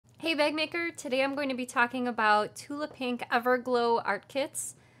Hey bag maker, today I'm going to be talking about Tulip Pink Everglow art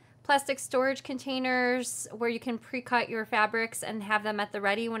kits, plastic storage containers where you can pre-cut your fabrics and have them at the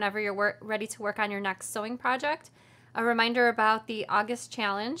ready whenever you're ready to work on your next sewing project. A reminder about the August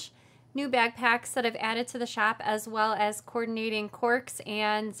challenge, new backpacks that I've added to the shop, as well as coordinating corks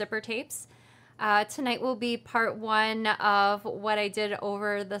and zipper tapes. Tonight will be part one of what I did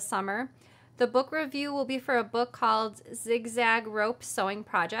over the summer. The book review will be for a book called Zig-Zag Rope Sewing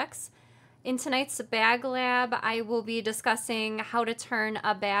Projects. In tonight's bag lab, I will be discussing how to turn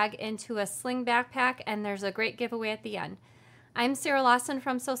a bag into a sling backpack, and there's a great giveaway at the end. I'm Sarah Lawson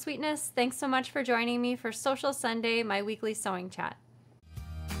from Sew Sweetness. Thanks so much for joining me for Sewcial Sunday, my weekly sewing chat.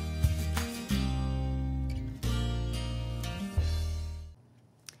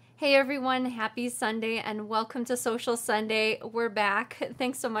 Hey everyone, happy Sunday and welcome to Sewcial Sunday. We're back.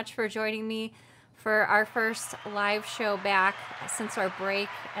 Thanks so much for joining me for our first live show back since our break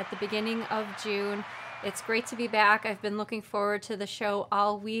at the beginning of June. It's great to be back. I've been looking forward to the show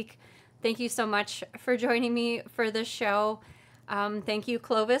all week. Thank you so much for joining me for the show. Thank you,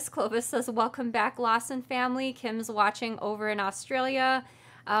 Clovis. Clovis says, welcome back, Lawson family. Kim's watching over in Australia.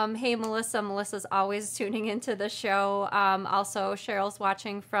 Hey, Melissa. Melissa's always tuning into the show. Also, Cheryl's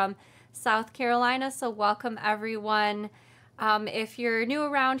watching from South Carolina, so welcome, everyone. If you're new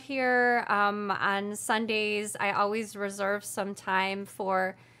around here, on Sundays, I always reserve some time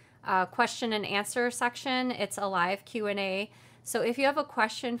for question and answer section. It's a live Q&A. So if you have a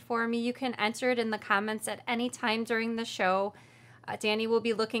question for me, you can enter it in the comments at any time during the show. Danny will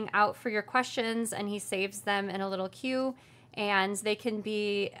be looking out for your questions, and he saves them in a little queue. And they can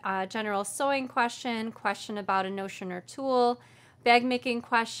be a general sewing question, question about a notion or tool, bag making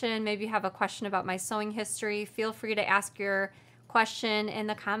question, maybe you have a question about my sewing history. Feel free to ask your question in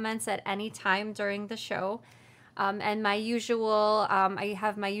the comments at any time during the show. And my usual, I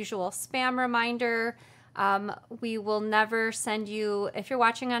have my usual spam reminder. We will never send you, if you're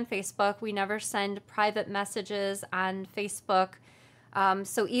watching on Facebook, we never send private messages on Facebook.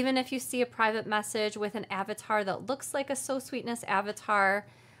 So even if you see a private message with an avatar that looks like a Sew Sweetness avatar,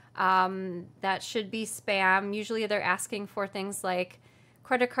 that should be spam. Usually they're asking for things like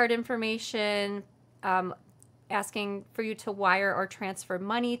credit card information, asking for you to wire or transfer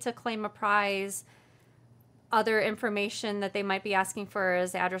money to claim a prize. Other information that they might be asking for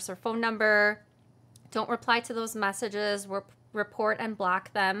is address or phone number. Don't reply to those messages. Report and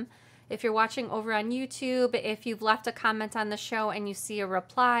block them. If you're watching over on YouTube, if you've left a comment on the show and you see a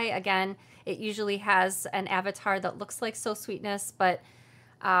reply, again, it usually has an avatar that looks like Sew Sweetness, but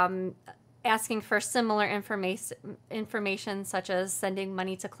asking for similar information such as sending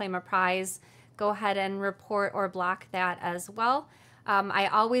money to claim a prize, go ahead and report or block that as well. I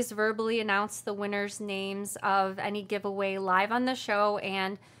always verbally announce the winners' names of any giveaway live on the show,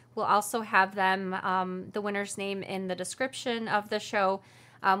 and we'll also have them, the winner's name in the description of the show.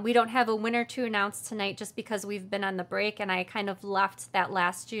 We don't have a winner to announce tonight just because we've been on the break, and I kind of left that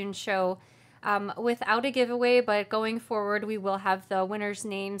last June show without a giveaway, but going forward we will have the winners'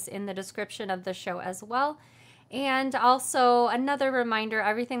 names in the description of the show as well. And also another reminder,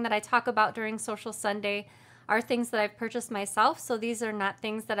 everything that I talk about during Sewcial Sunday are things that I've purchased myself, so these are not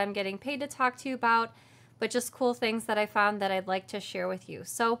things that I'm getting paid to talk to you about, but just cool things that I found that I'd like to share with you.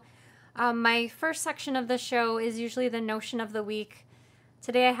 So my first section of the show is usually the notion of the week.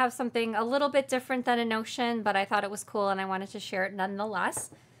 Today I have something a little bit different than a notion, but I thought it was cool and I wanted to share it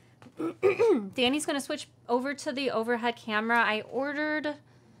nonetheless. Danny's going to switch over to the overhead camera. I ordered,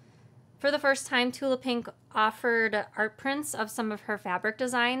 for the first time, Tulip Pink offered art prints of some of her fabric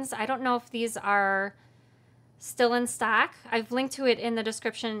designs. I don't know if these are still in stock. I've linked to it in the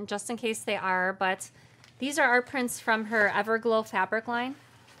description just in case they are, but these are art prints from her Everglow fabric line.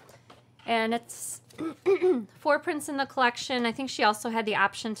 And it's 4 prints in the collection. I think she also had the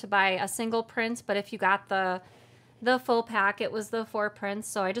option to buy a single print, but if you got the full pack, it was the 4 prints.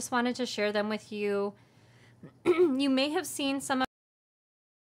 So I just wanted to share them with you. You may have seen some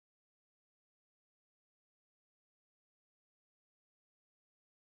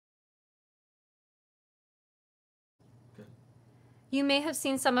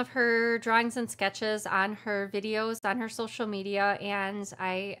of her drawings and sketches on her videos on her social media, and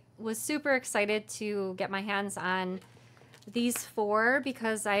I was super excited to get my hands on these 4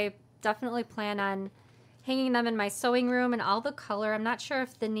 because I definitely plan on hanging them in my sewing room. And all the color, I'm not sure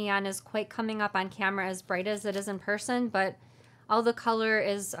if the neon is quite coming up on camera as bright as it is in person, but all the color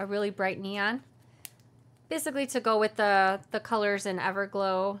is a really bright neon. Basically to go with the colors in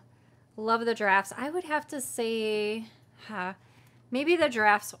Everglow. Love the drafts. I would have to say, maybe the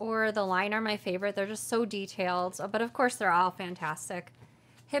drafts or the line are my favorite. They're just so detailed, but of course they're all fantastic.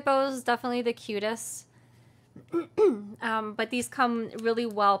 Hippo's definitely the cutest. But these come really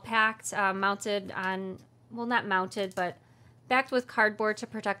well packed, mounted on, well, not mounted, but backed with cardboard to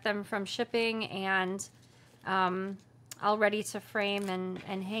protect them from shipping, and all ready to frame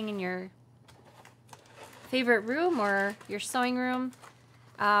and hang in your favorite room or your sewing room.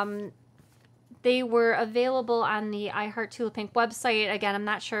 They were available on the I Heart Tula Pink website. Again, I'm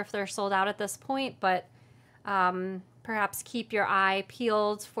not sure if they're sold out at this point, but perhaps keep your eye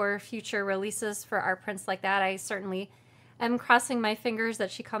peeled for future releases for art prints like that. I certainly am crossing my fingers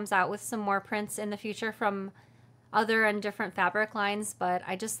that she comes out with some more prints in the future from other and different fabric lines, but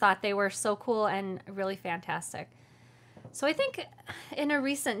I just thought they were so cool and really fantastic. So I think in a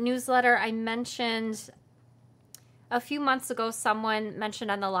recent newsletter I mentioned, a few months ago, someone mentioned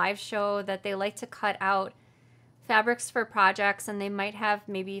on the live show that they like to cut out fabrics for projects, and they might have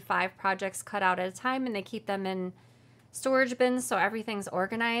maybe 5 projects cut out at a time, and they keep them in storage bins so everything's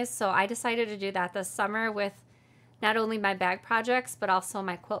organized. So I decided to do that this summer with not only my bag projects, but also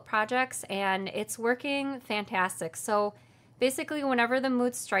my quilt projects, and it's working fantastic. So basically, whenever the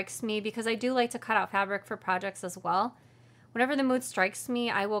mood strikes me, because I do like to cut out fabric for projects as well, whenever the mood strikes me,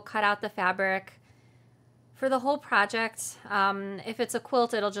 I will cut out the fabric for the whole project. If it's a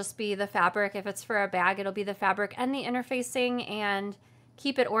quilt, it'll just be the fabric. If it's for a bag, it'll be the fabric and the interfacing, and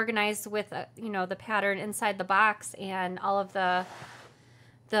keep it organized with, you know, the pattern inside the box and all of the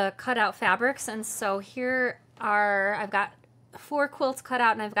cutout fabrics. And so here are, I've got 4 quilts cut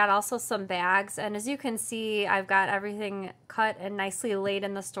out, and I've got also some bags. And as you can see, I've got everything cut and nicely laid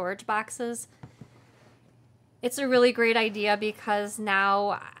in the storage boxes. It's a really great idea because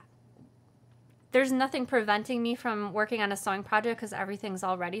now there's nothing preventing me from working on a sewing project because everything's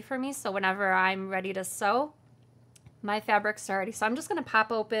all ready for me. So whenever I'm ready to sew, my fabrics are ready. So I'm just going to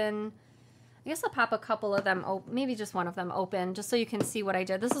pop open, I guess I'll pop a couple of them, maybe just one of them open, just so you can see what I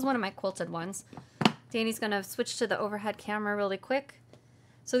did. This is one of my quilted ones. Danny's going to switch to the overhead camera really quick.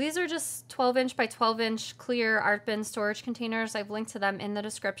 So these are just 12-inch by 12-inch clear art bin storage containers. I've linked to them in the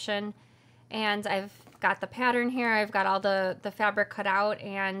description. And I've got the pattern here. I've got all the fabric cut out,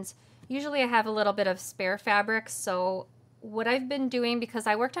 and usually I have a little bit of spare fabric. So what I've been doing, because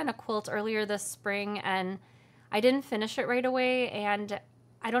I worked on a quilt earlier this spring and I didn't finish it right away, and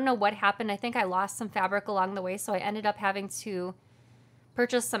I don't know what happened. I think I lost some fabric along the way, so I ended up having to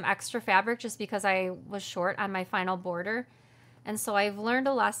purchase some extra fabric just because I was short on my final border. And so I've learned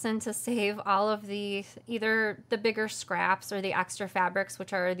a lesson to save all of the, either the bigger scraps or the extra fabrics,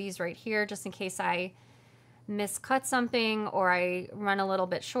 which are these right here, just in case I miscut something or I run a little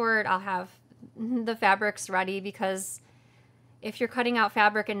bit short. I'll have the fabrics ready, because if you're cutting out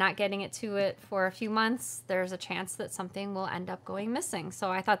fabric and not getting it to it for a few months, there's a chance that something will end up going missing.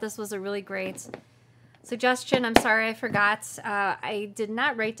 So I thought this was a really great suggestion. I'm sorry I forgot. I did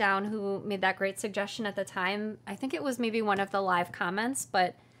not write down who made that great suggestion at the time. I think it was maybe one of the live comments,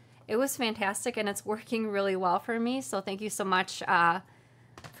 but it was fantastic and it's working really well for me. So thank you so much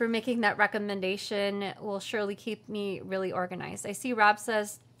for making that recommendation. It will surely keep me really organized. I see Rob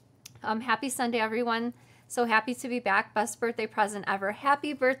says, happy Sunday, everyone. So happy to be back. Best birthday present ever.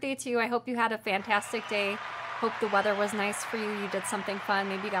 Happy birthday to you. I hope you had a fantastic day. Hope the weather was nice for you. You did something fun.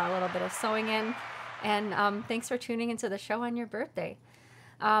 Maybe got a little bit of sewing in. And thanks for tuning into the show on your birthday.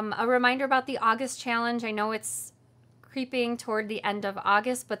 A reminder about the August challenge. I know it's creeping toward the end of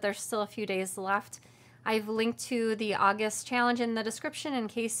August, but there's still a few days left. I've linked to the August challenge in the description in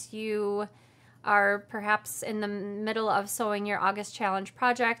case you are perhaps in the middle of sewing your August challenge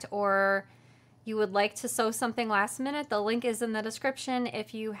project, or you would like to sew something last minute. The link is in the description.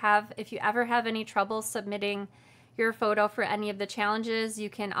 If you ever have any trouble submitting your photo for any of the challenges, you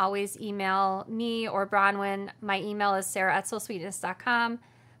can always email me or Bronwyn. My email is sarah@sewsweetness.com.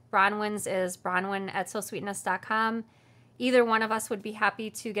 Bronwyn's is bronwyn@sewsweetness.com. Either one of us would be happy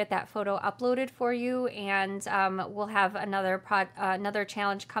to get that photo uploaded for you, and we'll have another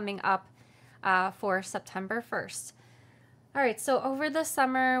challenge coming up for September 1st. All right, so over the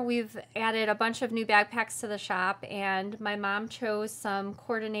summer, we've added a bunch of new backpacks to the shop, and my mom chose some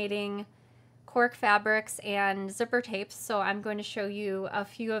coordinating cork fabrics and zipper tapes, so I'm going to show you a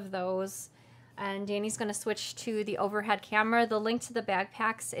few of those. And Danny's going to switch to the overhead camera. The link to the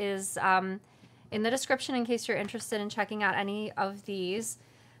backpacks is in the description in case you're interested in checking out any of these.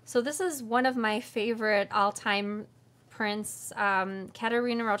 So this is one of my favorite all-time prints.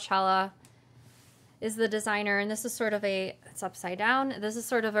 Katerina Rochella is the designer, and this is sort of it's upside down. This is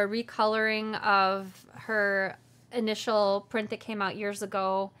sort of a recoloring of her initial print that came out years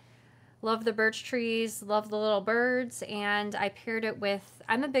ago. Love the birch trees, love the little birds, and I paired it with,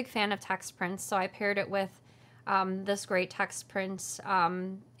 I'm a big fan of text prints, so I paired it with this great text print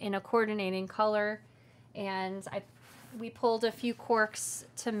in a coordinating color. And we pulled a few corks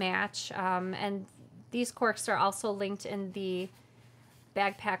to match, and these corks are also linked in the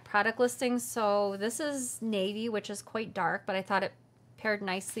backpack product listings. So this is navy, which is quite dark, but I thought it paired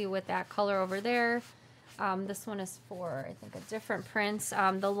nicely with that color over there. This one is for, I think, a different print.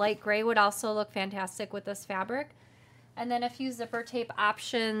 The light gray would also look fantastic with this fabric. And then a few zipper tape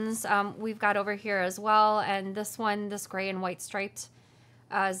options we've got over here as well. And this one, this gray and white striped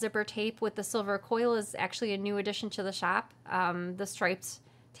zipper tape with the silver coil, is actually a new addition to the shop. The striped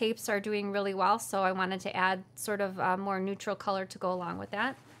tapes are doing really well, so I wanted to add sort of a more neutral color to go along with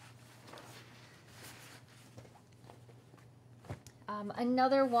that.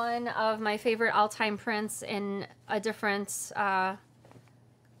 Another one of my favorite all-time prints in a different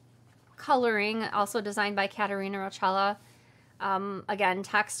coloring, also designed by Caterina Roccella. Again,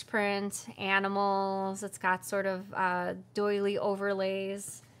 text print, animals, it's got sort of doily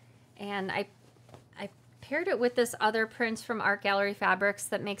overlays, and I paired it with this other print from Art Gallery Fabrics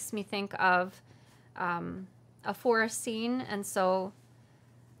that makes me think of a forest scene, and so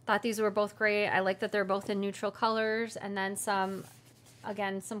thought these were both great. I like that they're both in neutral colors, and then some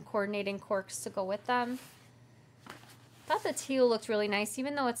coordinating corks to go with them. Thought the teal looked really nice,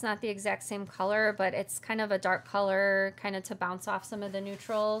 even though it's not the exact same color, but it's kind of a dark color, kind of to bounce off some of the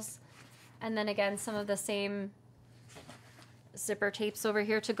neutrals. And then again, some of the same zipper tapes over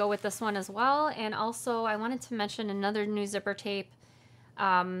here to go with this one as well. And also I wanted to mention another new zipper tape,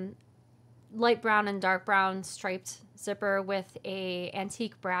 light brown and dark brown striped zipper with a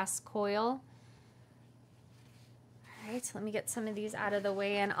antique brass coil. All right, let me get some of these out of the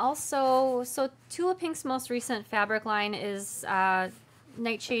way. And also, so Tula Pink's most recent fabric line is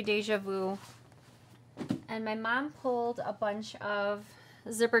Nightshade Deja Vu. And my mom pulled a bunch of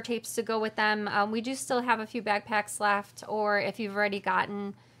zipper tapes to go with them. We do still have a few backpacks left, or if you've already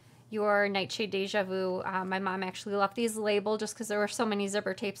gotten your Nightshade Deja Vu, my mom actually left these labeled just because there were so many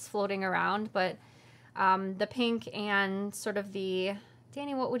zipper tapes floating around. But the pink and sort of the,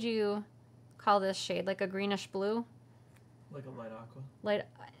 Danny, what would you call this shade? Like a greenish blue? Like a light aqua. Light,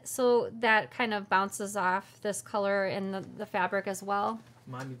 so that kind of bounces off this color in the fabric as well.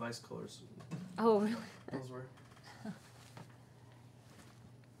 Miami Vice colors. Oh, really? Those were.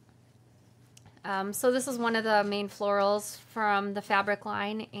 So this is one of the main florals from the fabric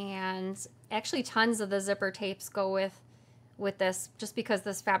line, and actually tons of the zipper tapes go with this, just because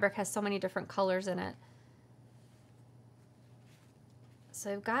this fabric has so many different colors in it.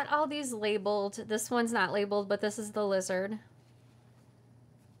 So I've got all these labeled. This one's not labeled, but this is the lizard.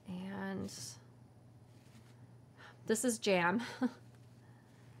 And this is jam.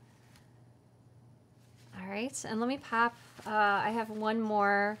 All right, and let me pop, I have one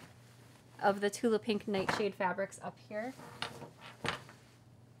more of the Tula Pink Nightshade fabrics up here.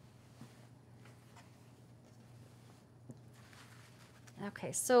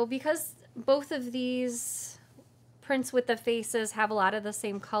 Okay, so because both of these prints with the faces have a lot of the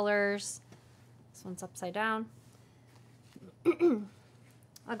same colors, this one's upside down.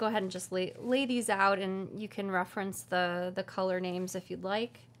 I'll go ahead and just lay these out, and you can reference the color names if you'd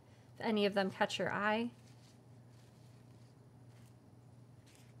like, if any of them catch your eye.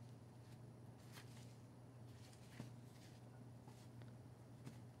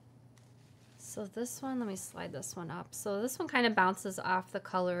 So this one, let me slide this one up. So this one kind of bounces off the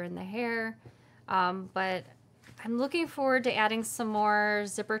color in the hair, but I'm looking forward to adding some more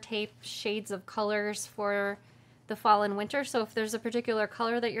zipper tape shades of colors for the fall and winter. So if there's a particular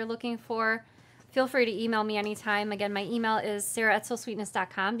color that you're looking for, feel free to email me anytime. Again, my email is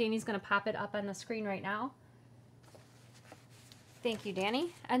sarah@sewsweetness.com. Danny's going to pop it up on the screen right now. Thank you,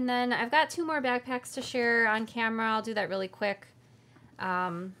 Danny. And then I've got 2 more backpacks to share on camera. I'll do that really quick.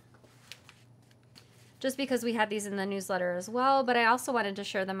 Just because we had these in the newsletter as well, but I also wanted to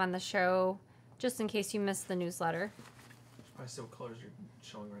share them on the show just in case you missed the newsletter. I see what colors you're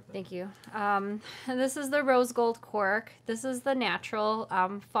showing right there. Thank you. This is the rose gold cork. This is the natural.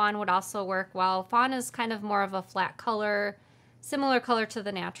 Fawn would also work well. Fawn is kind of more of a flat color, similar color to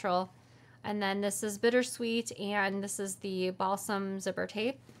the natural. And then this is bittersweet, and this is the balsam zipper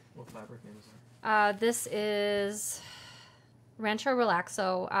tape. What fabric name is that? This is Rancho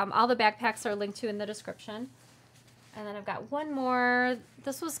Relaxo. All the backpacks are linked to in the description. And then I've got one more.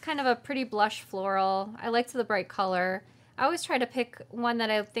 This was kind of a pretty blush floral. I liked the bright color. I always try to pick one that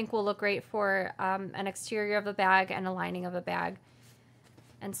I think will look great for an exterior of a bag and a lining of a bag.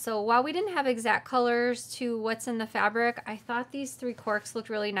 And so while we didn't have exact colors to what's in the fabric, I thought these 3 corks looked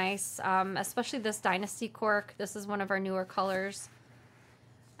really nice, especially this Dynasty cork. This is one of our newer colors.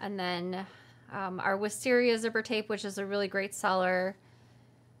 And then our wisteria zipper tape, which is a really great seller.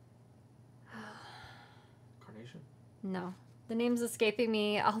 Carnation? No, the name's escaping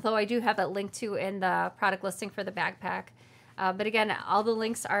me, although I do have it linked to in the product listing for the backpack. But again, all the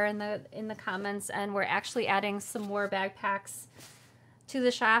links are in the comments, and we're actually adding some more backpacks to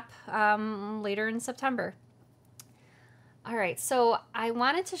the shop later in September. All right, so I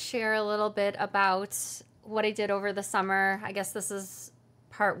wanted to share a little bit about what I did over the summer. I guess this is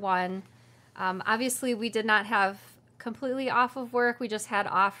part one. Obviously, we did not have completely off of work. We just had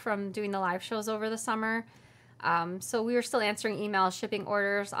off from doing the live shows over the summer. So we were still answering emails, shipping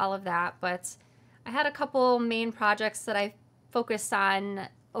orders, all of that. But I had a couple main projects that I focused on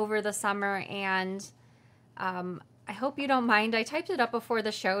over the summer, and I hope you don't mind. I typed it up before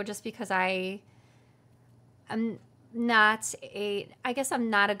the show just because I guess I'm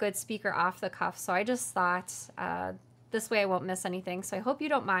not a good speaker off the cuff, so I just thought this way I won't miss anything. So I hope you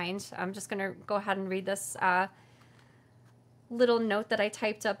don't mind. I'm just going to go ahead and read this little note that I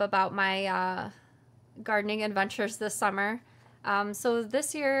typed up about my gardening adventures this summer. So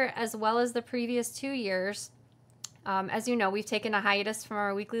this year, as well as the previous 2 years, as you know, we've taken a hiatus from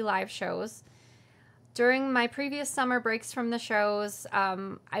our weekly live shows. During my previous summer breaks from the shows,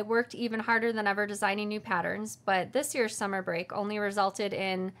 I worked even harder than ever designing new patterns, but this year's summer break only resulted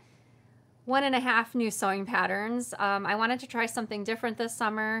in 1.5 new sewing patterns. I wanted to try something different this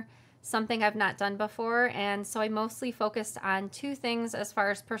summer, something I've not done before, and so I mostly focused on 2 things as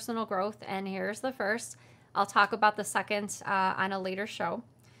far as personal growth, and here's the first. I'll talk about the second on a later show.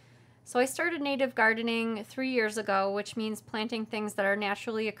 So I started native gardening 3 years ago, which means planting things that are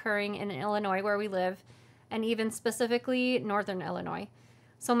naturally occurring in Illinois where we live, and even specifically northern Illinois.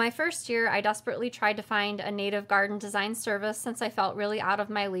 So my first year, I desperately tried to find a native garden design service since I felt really out of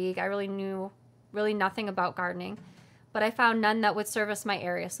my league. I really knew nothing about gardening, but I found none that would service my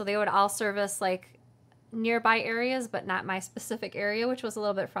area. So they would all service like nearby areas, but not my specific area, which was a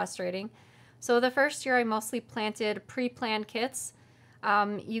little bit frustrating. So the first year, I mostly planted pre-planned kits.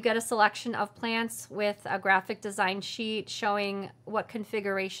 You get a selection of plants with a graphic design sheet showing what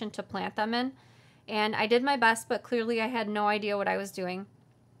configuration to plant them in. And I did my best, but clearly I had no idea what I was doing.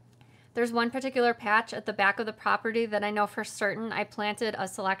 There's one particular patch at the back of the property that I know for certain I planted a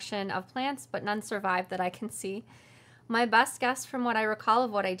selection of plants, but none survived that I can see. My best guess from what I recall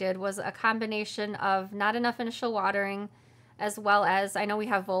of what I did was a combination of not enough initial watering, as well as, I know we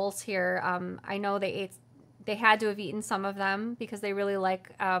have voles here. I know they had to have eaten some of them because they really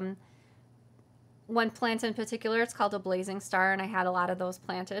like one plant in particular. It's called a blazing star, and I had a lot of those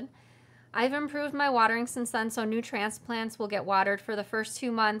planted. I've improved my watering since then, so new transplants will get watered for the first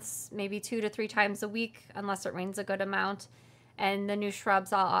 2 months, maybe 2 to 3 times a week, unless it rains a good amount. And the new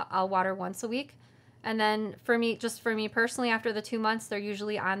shrubs I'll water once a week. And then for me personally, after the 2 months, they're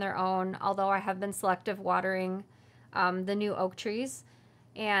usually on their own, although I have been selective watering the new oak trees.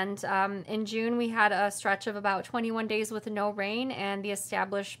 And in June, we had a stretch of about 21 days with no rain, and the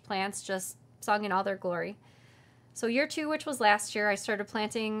established plants just sung in all their glory. So year 2, which was last year, I started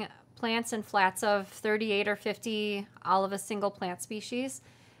planting plants in flats of 38 or 50, all of a single plant species.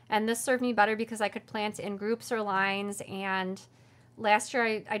 And this served me better because I could plant in groups or lines. And last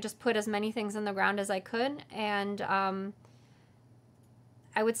year, I just put as many things in the ground as I could. And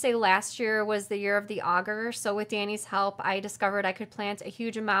I would say last year was the year of the auger. So with Danny's help, I discovered I could plant a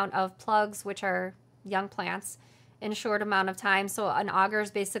huge amount of plugs, which are young plants, in a short amount of time. So an auger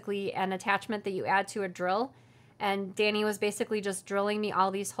is basically an attachment that you add to a drill. And Danny was basically just drilling me all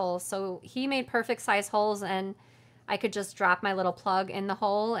these holes. So he made perfect size holes, and I could just drop my little plug in the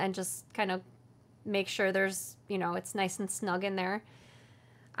hole and just kind of make sure there's, it's nice and snug in there.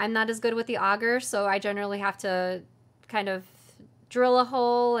 I'm not as good with the auger, so I generally have to kind of drill a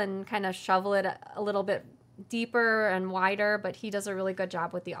hole and kind of shovel it a little bit deeper and wider, but he does a really good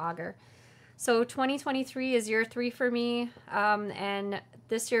job with the auger. So 2023 is year 3 for me, and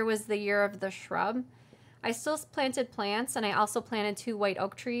this year was the year of the shrub. I still planted plants, and I also planted 2 white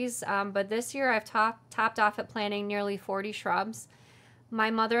oak trees, but this year I've topped off at planting nearly 40 shrubs. My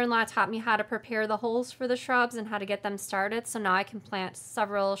mother-in-law taught me how to prepare the holes for the shrubs and how to get them started, so now I can plant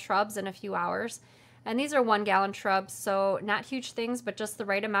several shrubs in a few hours. And these are 1-gallon shrubs, so not huge things, but just the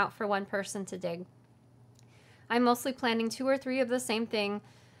right amount for one person to dig. I'm mostly planting 2 or 3 of the same thing,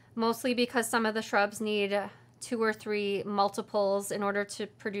 mostly because some of the shrubs need 2 or 3 multiples in order to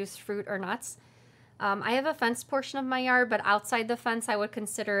produce fruit or nuts. I have a fenced portion of my yard, but outside the fence, I would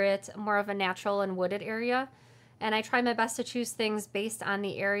consider it more of a natural and wooded area. And I try my best to choose things based on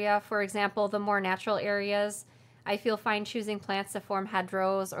the area. For example, the more natural areas, I feel fine choosing plants that form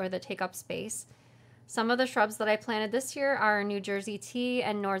hedgerows or that take up space. Some of the shrubs that I planted this year are New Jersey tea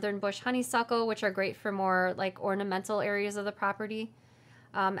and northern bush honeysuckle, which are great for more like ornamental areas of the property,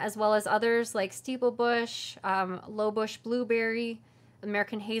 as well as others like steeplebush, low bush blueberry,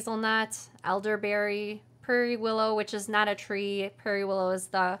 American hazelnut, elderberry, prairie willow, which is not a tree. Prairie willow is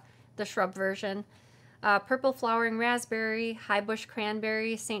the shrub version. Purple flowering raspberry, high bush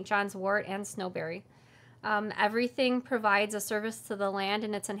cranberry, St. John's wort, and snowberry. Everything provides a service to the land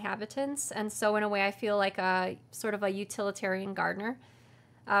and its inhabitants, and so in a way I feel like a sort of a utilitarian gardener.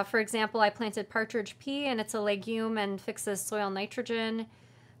 For example, I planted partridge pea, and it's a legume and fixes soil nitrogen.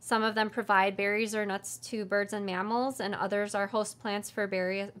 Some of them provide berries or nuts to birds and mammals, and others are host plants for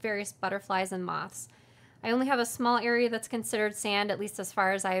various butterflies and moths. I only have a small area that's considered sand, at least as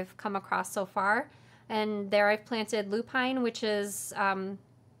far as I've come across so far, and there I've planted lupine, which is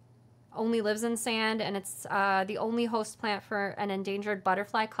only lives in sand, and it's the only host plant for an endangered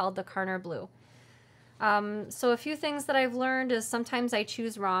butterfly called the Carner blue. So a few things that I've learned is sometimes I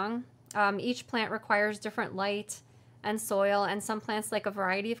choose wrong. Each plant requires different light and soil, and some plants like a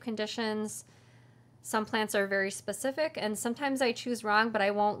variety of conditions. Some plants are very specific, and sometimes I choose wrong, but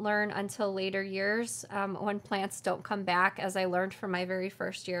I won't learn until later years when plants don't come back, as I learned from my very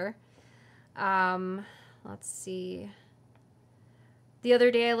first year. Let's see. The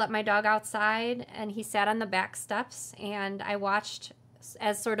other day I let my dog outside, and he sat on the back steps, and I watched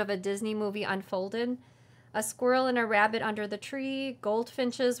as sort of a Disney movie unfolded. A squirrel and a rabbit under the tree,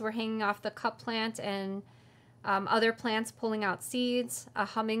 goldfinches were hanging off the cup plant, and other plants pulling out seeds. A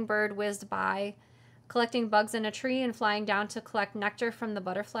hummingbird whizzed by, collecting bugs in a tree and flying down to collect nectar from the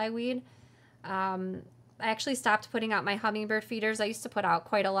butterfly weed. I actually stopped putting out my hummingbird feeders. I used to put out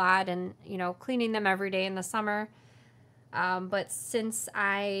quite a lot and, cleaning them every day in the summer. But since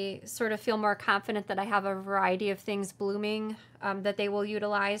I sort of feel more confident that I have a variety of things blooming that they will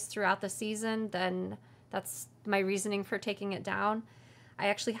utilize throughout the season, then that's my reasoning for taking it down. I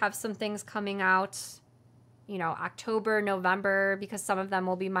actually have some things coming out, October, November, because some of them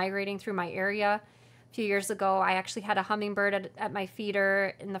will be migrating through my area. A few years ago, I actually had a hummingbird at my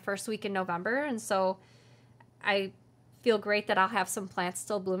feeder in the first week in November, and so I feel great that I'll have some plants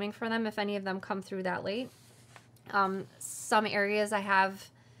still blooming for them if any of them come through that late. Some areas I have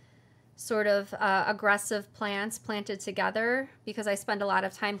sort of aggressive plants planted together because I spend a lot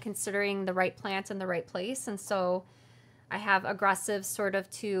of time considering the right plant in the right place, and so I have aggressive sort of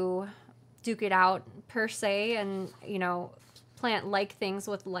to duke it out per se, and plant like things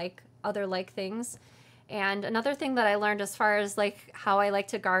with like other like things. And another thing that I learned as far as like how I like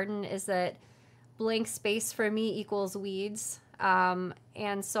to garden is that blank space for me equals weeds.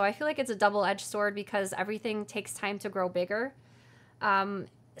 And so I feel like it's a double-edged sword because everything takes time to grow bigger.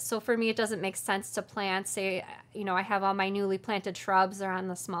 So for me, it doesn't make sense to plant, say, I have all my newly planted shrubs, they're on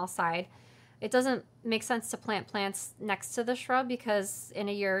the small side. It doesn't make sense to plant plants next to the shrub because in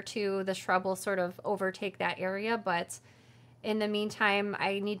a year or two, the shrub will sort of overtake that area. But in the meantime,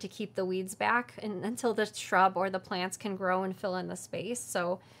 I need to keep the weeds back until the shrub or the plants can grow and fill in the space.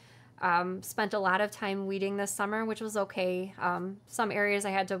 So spent a lot of time weeding this summer, which was okay. Some areas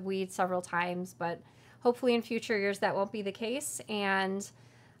I had to weed several times, but hopefully in future years that won't be the case. And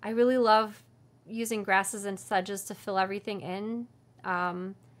I really love using grasses and sedges to fill everything in.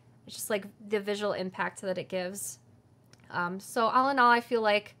 It's just like the visual impact that it gives. So all in all, I feel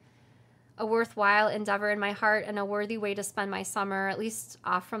like a worthwhile endeavor in my heart and a worthy way to spend my summer, at least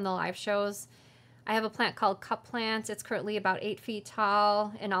off from the live shows. I have a plant called cup plant. It's currently about 8 feet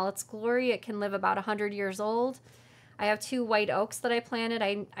tall. In all its glory, it can live about 100 years old. I have 2 white oaks that I planted.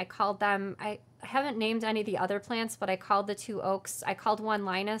 I called them, I haven't named any of the other plants, but I called the 2 oaks. I called one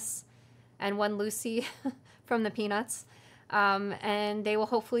Linus and one Lucy from the Peanuts. And they will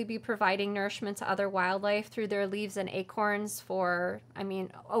hopefully be providing nourishment to other wildlife through their leaves and acorns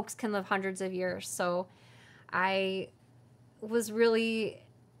oaks can live hundreds of years. So I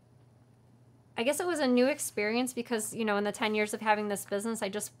guess it was a new experience because, in the 10 years of having this business, I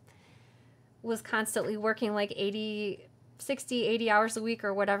just was constantly working like 80 hours a week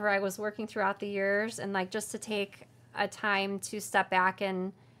or whatever I was working throughout the years. And like just to take a time to step back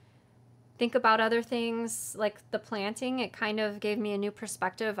and think about other things like the planting, it kind of gave me a new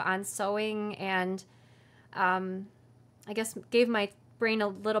perspective on sewing and I guess gave my brain a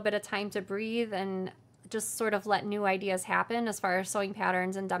little bit of time to breathe and just sort of let new ideas happen as far as sewing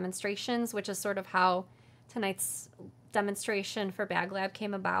patterns and demonstrations, which is sort of how tonight's demonstration for Bag Lab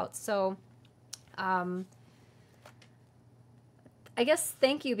came about. So I guess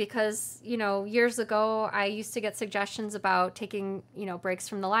thank you because, years ago I used to get suggestions about taking, breaks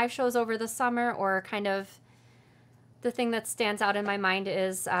from the live shows over the summer or kind of the thing that stands out in my mind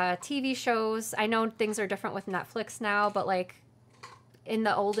is TV shows. I know things are different with Netflix now, but like in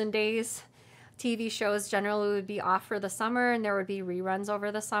the olden days, TV shows generally would be off for the summer and there would be reruns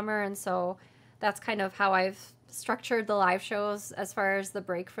over the summer. And so that's kind of how I've structured the live shows as far as the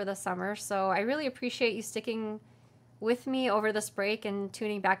break for the summer. So I really appreciate you sticking with me over this break and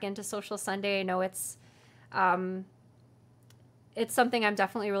tuning back into Sewcial Sunday. I know it's something I'm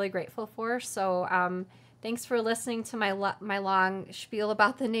definitely really grateful for. So thanks for listening to my long spiel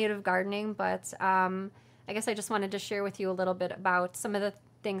about the native gardening. But I guess I just wanted to share with you a little bit about some of the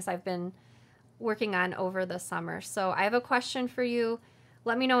things I've been working on over the summer. So I have a question for you.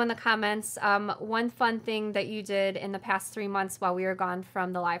 Let me know in the comments one fun thing that you did in the past 3 months while we were gone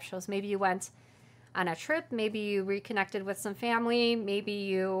from the live shows. Maybe you went on a trip, maybe you reconnected with some family, maybe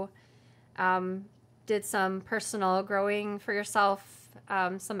you did some personal growing for yourself,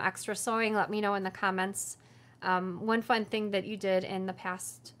 some extra sewing. Let me know in the comments one fun thing that you did in the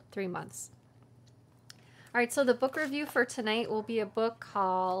past 3 months. All right, so the book review for tonight will be a book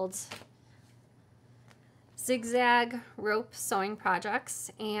called Zig-Zag Rope Sewing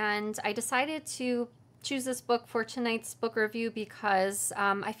Projects, and I decided to choose this book for tonight's book review because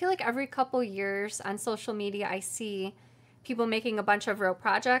I feel like every couple years on social media I see people making a bunch of rope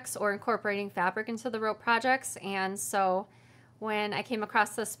projects or incorporating fabric into the rope projects, and so when I came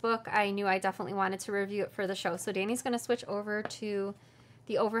across this book I knew I definitely wanted to review it for the show. So Danny's going to switch over to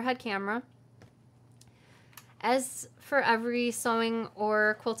the overhead camera. As for every sewing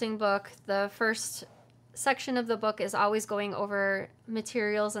or quilting book, the first section of the book is always going over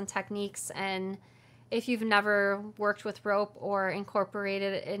materials and techniques, and if you've never worked with rope or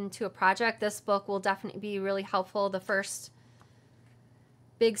incorporated it into a project, this book will definitely be really helpful. The first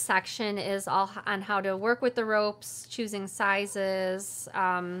big section is all on how to work with the ropes, choosing sizes,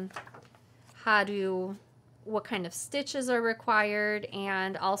 what kind of stitches are required,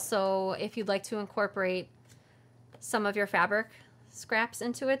 and also if you'd like to incorporate some of your fabric scraps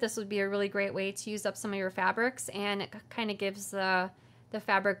into it, this would be a really great way to use up some of your fabrics, and it kind of gives the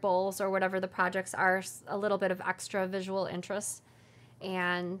fabric bowls or whatever the projects are a little bit of extra visual interest.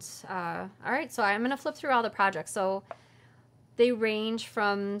 And all right, so I'm going to flip through all the projects. So they range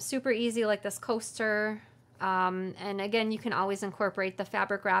from super easy like this coaster, and again you can always incorporate the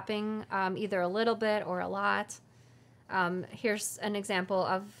fabric wrapping either a little bit or a lot. Here's an example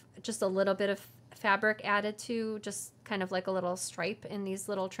of just a little bit of fabric added to just kind of like a little stripe in these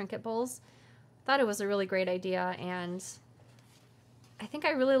little trinket bowls. Thought it was a really great idea, and I think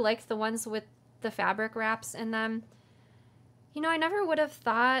I really liked the ones with the fabric wraps in them. You know, I never would have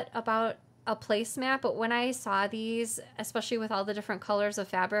thought about a placemat, but when I saw these, especially with all the different colors of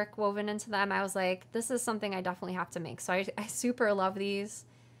fabric woven into them, I was like, this is something I definitely have to make. So I super love these.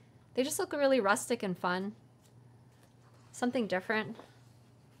 They just look really rustic and fun. Something different.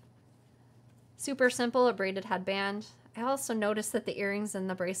 Super simple, a braided headband. I also noticed that the earrings and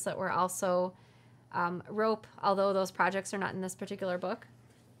the bracelet were also rope, although those projects are not in this particular book.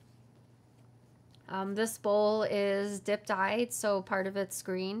 This bowl is dip dyed, so part of it's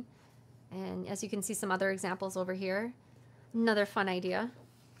green. And as you can see, some other examples over here. Another fun idea.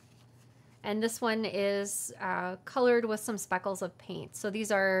 And this one is colored with some speckles of paint. So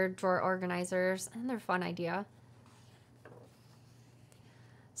these are drawer organizers, and they're a fun idea.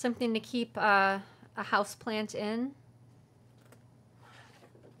 Something to keep a house plant in.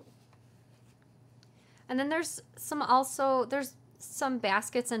 And then there's some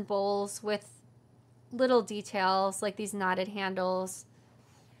baskets and bowls with little details like these knotted handles.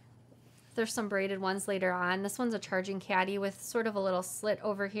 There's some braided ones later on. This one's a charging caddy with sort of a little slit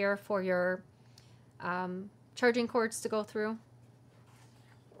over here for your charging cords to go through.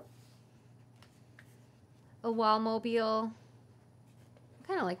 A wall mobile.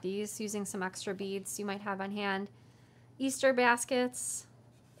 Kind of like these, using some extra beads you might have on hand. Easter baskets.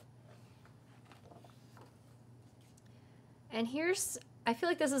 And here's, I feel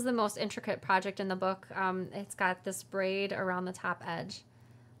like this is the most intricate project in the book. It's got this braid around the top edge.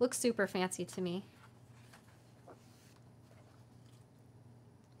 Looks super fancy to me.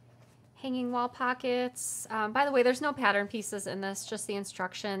 Hanging wall pockets. By the way, there's no pattern pieces in this, just the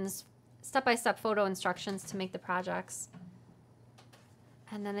instructions, step-by-step photo instructions to make the projects.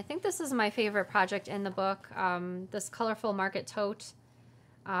 And then I think this is my favorite project in the book, this colorful market tote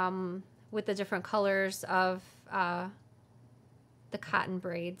with the different colors of the cotton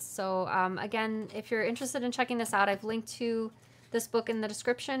braids. So again, if you're interested in checking this out, I've linked to this book in the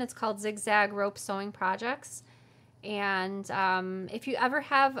description. It's called Zig-Zag Rope Sewing Projects. And if you ever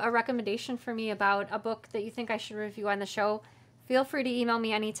have a recommendation for me about a book that you think I should review on the show, feel free to email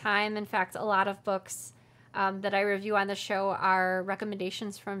me anytime. In fact, a lot of books that I review on the show are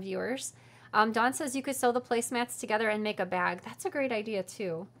recommendations from viewers. Dawn says you could sew the placemats together and make a bag. That's a great idea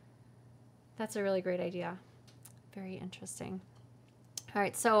too. That's a really great idea. Very interesting. All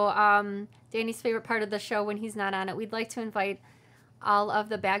right, so Danny's favorite part of the show when he's not on it, we'd like to invite all of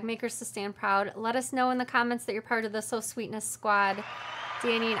the bag makers to stand proud. Let us know in the comments that you're part of the Sew Sweetness squad.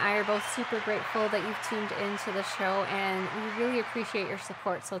 Danny and I are both super grateful that you've tuned into the show, and we really appreciate your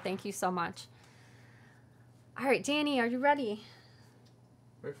support, so thank you so much. All right, Danny, are you ready?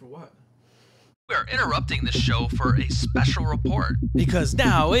 Ready for what? We're interrupting the show for a special report because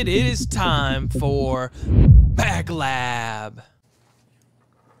now it is time for Bag Lab.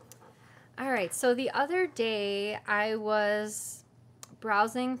 All right, so the other day I was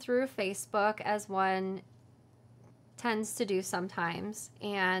browsing through Facebook, as one tends to do sometimes,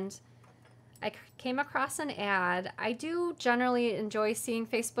 and I came across an ad. I do generally enjoy seeing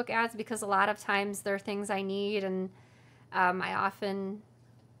Facebook ads because a lot of times they're things I need, and I often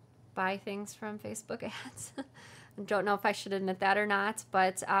buy things from Facebook ads. I don't know if I should admit that or not,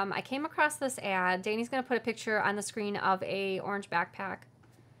 but I came across this ad. Danny's going to put a picture on the screen of a orange backpack.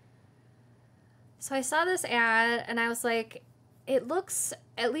 So I saw this ad and I was like, it looks,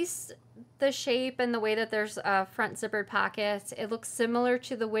 at least the shape and the way that there's a front zippered pocket, it looks similar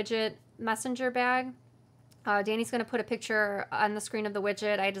to the Widget messenger bag. Danny's going to put a picture on the screen of the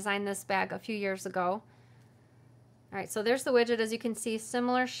Widget. I designed this bag a few years ago. All right, so there's the Widget, as you can see,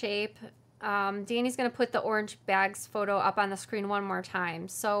 similar shape. Danny's going to put the orange bag's photo up on the screen one more time.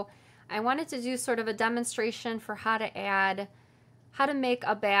 So I wanted to do sort of a demonstration for how to make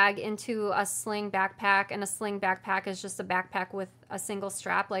a bag into a sling backpack, and a sling backpack is just a backpack with a single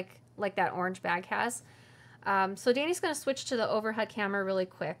strap like that orange bag has. So Danny's going to switch to the overhead camera really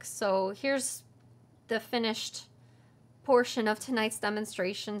quick. So here's the finished portion of tonight's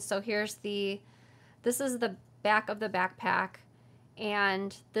demonstration. So this is the back of the backpack,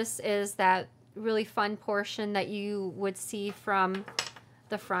 and this is that really fun portion that you would see from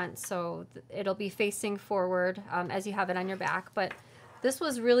the front. So it'll be facing forward as you have it on your back, but this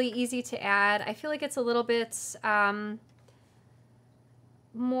was really easy to add. I feel like it's a little bit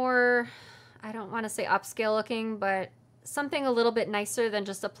more, I don't want to say upscale looking, but something a little bit nicer than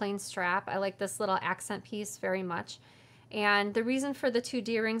just a plain strap. I like this little accent piece very much. And the reason for the 2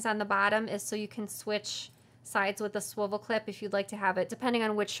 D-rings on the bottom is so you can switch sides with a swivel clip if you'd like to have it, depending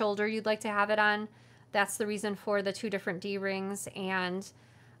on which shoulder you'd like to have it on. That's the reason for the 2 different D-rings. And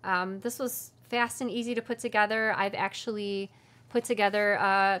this was fast and easy to put together. I've actually put together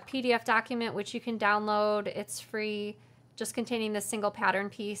a PDF document which you can download. It's free, just containing this single pattern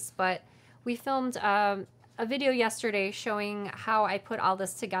piece. But we filmed a video yesterday showing how I put all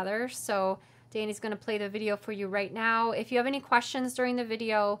this together. So Danny's going to play the video for you right now. If you have any questions during the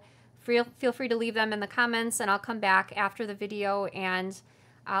video, feel free to leave them in the comments, and I'll come back after the video and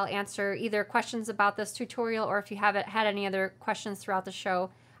I'll answer either questions about this tutorial, or if you haven't had any other questions throughout the show,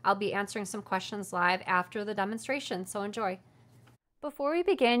 I'll be answering some questions live after the demonstration, so enjoy. Before we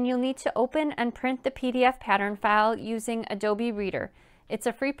begin, you'll need to open and print the PDF pattern file using Adobe Reader. It's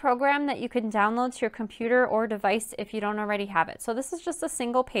a free program that you can download to your computer or device if you don't already have it. So this is just a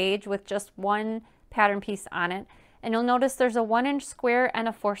single page with just one pattern piece on it. And you'll notice there's a 1-inch square and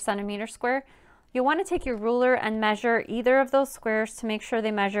a 4-centimeter square. You'll want to take your ruler and measure either of those squares to make sure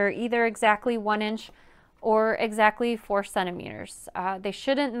they measure either exactly 1 inch or exactly 4 centimeters. They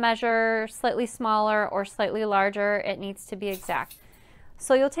shouldn't measure slightly smaller or slightly larger. It needs to be exact.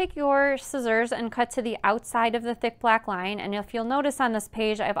 So you'll take your scissors and cut to the outside of the thick black line. And if you'll notice on this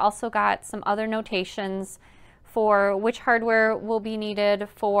page, I've also got some other notations for which hardware will be needed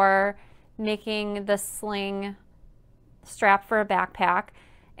for making the sling strap for a backpack.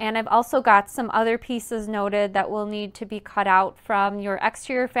 And I've also got some other pieces noted that will need to be cut out from your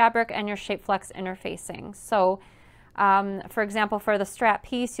exterior fabric and your ShapeFlex interfacing. So for example, for the strap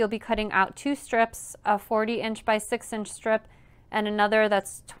piece, you'll be cutting out 2 strips, a 40-inch by 6-inch strip and another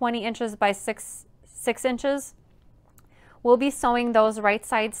that's 20 inches by 6 inches. We'll be sewing those right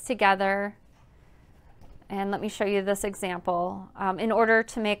sides together. And let me show you this example in order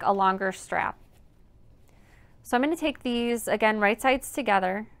to make a longer strap. So I'm going to take these, again, right sides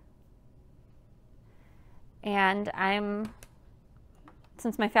together, and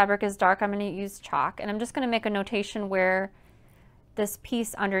since my fabric is dark, I'm going to use chalk, and I'm just going to make a notation where this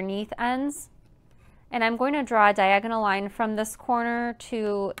piece underneath ends, and I'm going to draw a diagonal line from this corner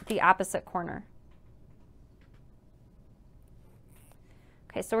to the opposite corner.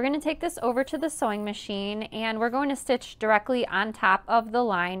 Okay, so we're going to take this over to the sewing machine, and we're going to stitch directly on top of the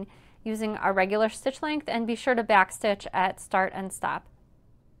line using a regular stitch length, and be sure to backstitch at start and stop.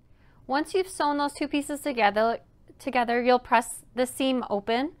 Once you've sewn those two pieces together, you'll press the seam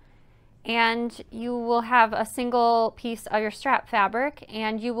open, and you will have a single piece of your strap fabric,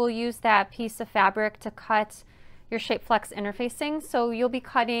 and you will use that piece of fabric to cut your shape flex interfacing. So you'll be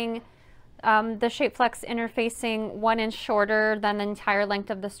cutting the shape flex interfacing 1 inch shorter than the entire length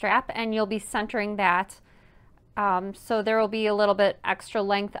of the strap, and you'll be centering that. So there will be a little bit extra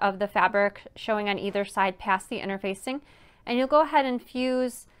length of the fabric showing on either side past the interfacing, and you'll go ahead and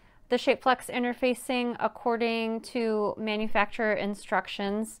fuse the shape flex interfacing according to manufacturer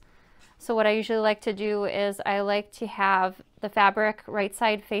instructions. So what I usually like to do is I like to have the fabric right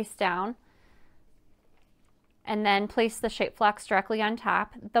side face down and then place the shape flex directly on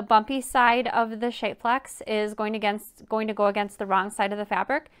top. The bumpy side of the shape flex is going to go against the wrong side of the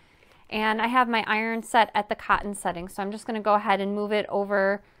fabric, and I have my iron set at the cotton setting, so I'm just going to go ahead and move it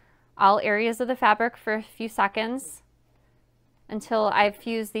over all areas of the fabric for a few seconds until I've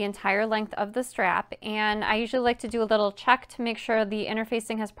fused the entire length of the strap. And I usually like to do a little check to make sure the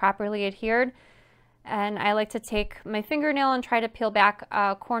interfacing has properly adhered. And I like to take my fingernail and try to peel back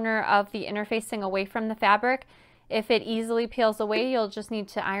a corner of the interfacing away from the fabric. If it easily peels away, you'll just need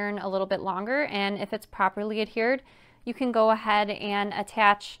to iron a little bit longer. And if it's properly adhered, you can go ahead and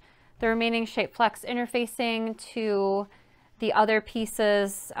attach the remaining shape flex interfacing to the other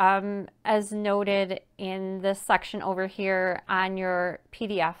pieces as noted in this section over here on your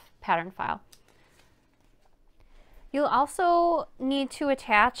PDF pattern file. You'll also need to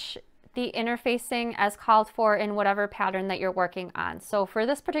attach the interfacing as called for in whatever pattern that you're working on. So for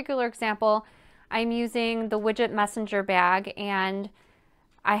this particular example, I'm using the widget messenger bag, and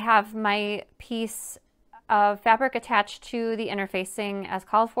I have my piece of fabric attached to the interfacing as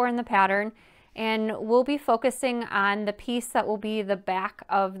called for in the pattern, and we'll be focusing on the piece that will be the back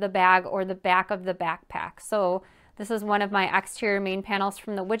of the bag or the back of the backpack. So this is one of my exterior main panels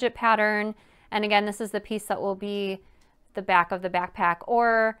from the widget pattern, and again, this is the piece that will be the back of the backpack,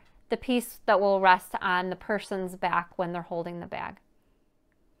 or the piece that will rest on the person's back when they're holding the bag.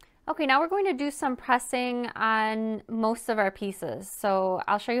 Okay, now we're going to do some pressing on most of our pieces. So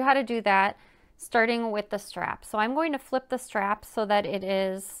I'll show you how to do that, starting with the strap. So I'm going to flip the strap so that it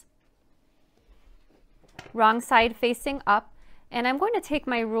is wrong side facing up, and I'm going to take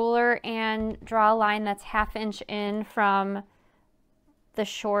my ruler and draw a line that's 1/2 inch in from the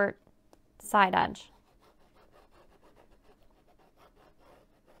short side edge.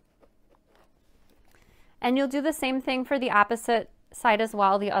 And you'll do the same thing for the opposite side as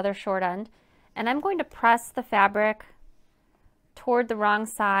well, the other short end. And I'm going to press the fabric toward the wrong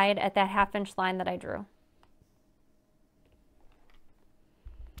side at that 1/2 inch line that I drew.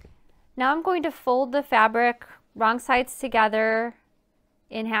 Now I'm going to fold the fabric wrong sides together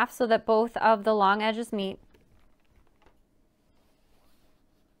in half so that both of the long edges meet.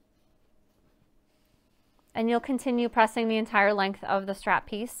 And you'll continue pressing the entire length of the strap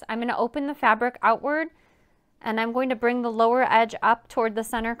piece. I'm going to open the fabric outward, and I'm going to bring the lower edge up toward the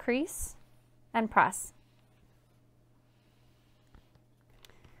center crease and press.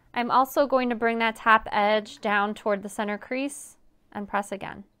 I'm also going to bring that top edge down toward the center crease and press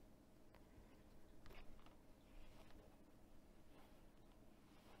again.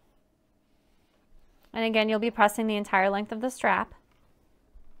 And again, you'll be pressing the entire length of the strap.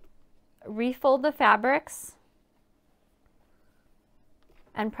 Refold the fabrics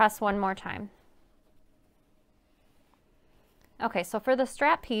and press one more time. Okay, so for the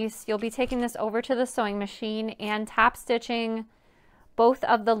strap piece, you'll be taking this over to the sewing machine and top stitching both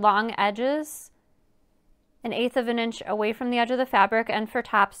of the long edges 1/8 of an inch away from the edge of the fabric. And for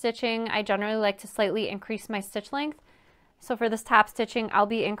top stitching, I generally like to slightly increase my stitch length. So for this top stitching, I'll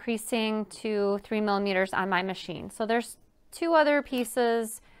be increasing to 3 millimeters on my machine. So there's two other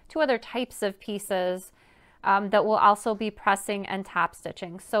types of pieces that will also be pressing and top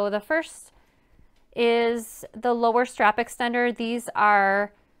stitching. So the first is the lower strap extender. These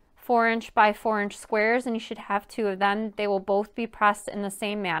are 4 inch by 4 inch squares, and you should have 2 of them. They will both be pressed in the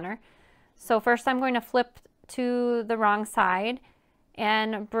same manner. So first I'm going to flip to the wrong side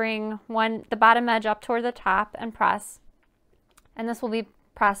and bring the bottom edge up toward the top and press. And this will be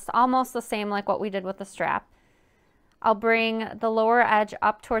pressed almost the same like what we did with the strap. I'll bring the lower edge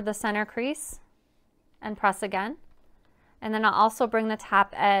up toward the center crease and press again. And then I'll also bring the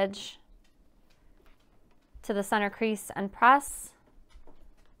top edge to the center crease and press,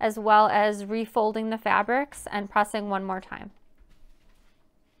 as well as refolding the fabrics and pressing one more time.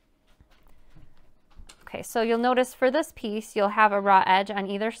 Okay, so you'll notice for this piece, you'll have a raw edge on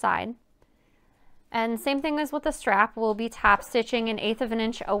either side. And same thing as with the strap, we'll be top stitching 1/8 of an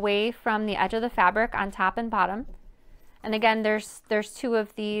inch away from the edge of the fabric on top and bottom. And again, there's two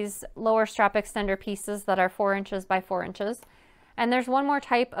of these lower strap extender pieces that are 4 inches by 4 inches. And there's one more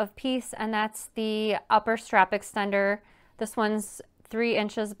type of piece, and that's the upper strap extender. This one's 3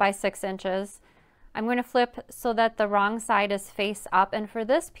 inches by 6 inches. I'm going to flip so that the wrong side is face up. And for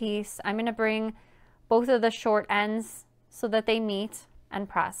this piece, I'm going to bring both of the short ends so that they meet and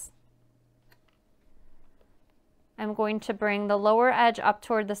press. I'm going to bring the lower edge up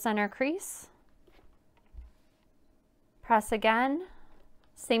toward the center crease. Press again.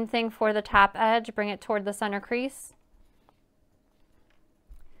 Same thing for the top edge, bring it toward the center crease.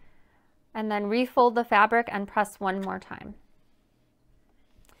 And then refold the fabric and press one more time.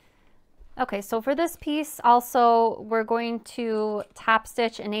 Okay, so for this piece also, we're going to top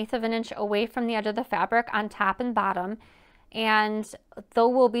stitch 1/8 of an inch away from the edge of the fabric on top and bottom. And though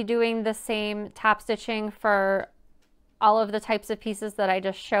we'll be doing the same top stitching for all of the types of pieces that I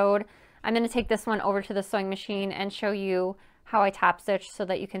just showed, I'm going to take this one over to the sewing machine and show you how I top stitch so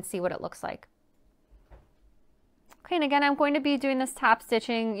that you can see what it looks like. Okay, and again, I'm going to be doing this top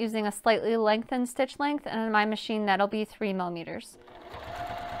stitching using a slightly lengthened stitch length, and on my machine that'll be 3 millimeters.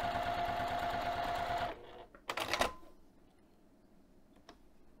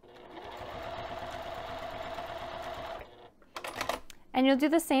 And you'll do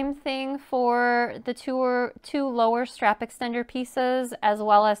the same thing for the two lower strap extender pieces, as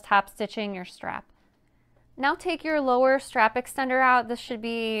well as top stitching your strap. Now take your lower strap extender out. This should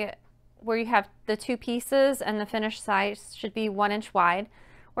be where you have the 2 pieces, and the finished size should be 1 inch wide.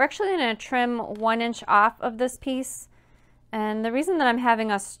 We're actually going to trim 1 inch off of this piece. And the reason that I'm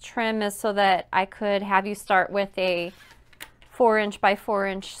having us trim is so that I could have you start with a 4 inch by 4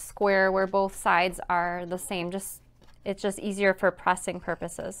 inch square where both sides are the same. It's just easier for pressing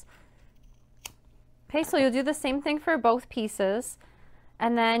purposes. Okay, so you'll do the same thing for both pieces,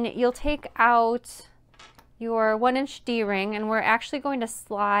 and then you'll take out your 1 inch D-ring, and we're actually going to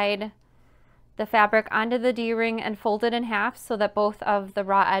slide the fabric onto the D-ring and fold it in half so that both of the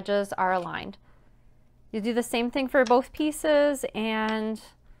raw edges are aligned. You do the same thing for both pieces, and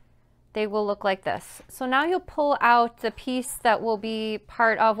they will look like this. So now you'll pull out the piece that will be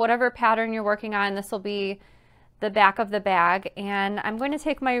part of whatever pattern you're working on. This will be the back of the bag, and I'm going to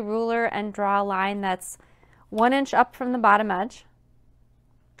take my ruler and draw a line that's 1 inch up from the bottom edge,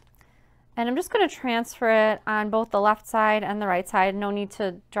 and I'm just going to transfer it on both the left side and the right side. No need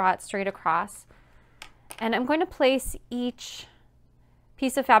to draw it straight across. And I'm going to place each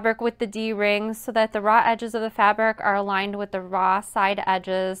piece of fabric with the D-ring so that the raw edges of the fabric are aligned with the raw side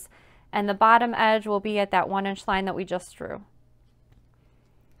edges, and the bottom edge will be at that 1 inch line that we just drew.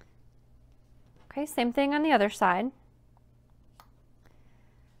 Okay, same thing on the other side.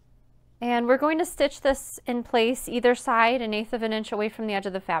 And we're going to stitch this in place, either side, 1/8 of an inch away from the edge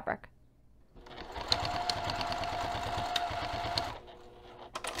of the fabric.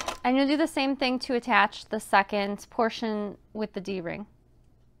 And you'll do the same thing to attach the second portion with the D-ring.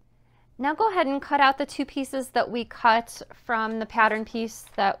 Now go ahead and cut out the 2 pieces that we cut from the pattern piece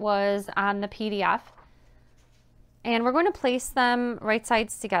that was on the PDF. And we're going to place them right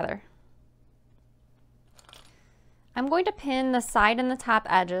sides together. I'm going to pin the side and the top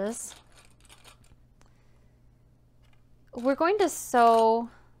edges. We're going to sew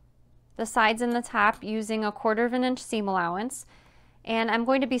the sides and the top using 1/4 of an inch seam allowance. And I'm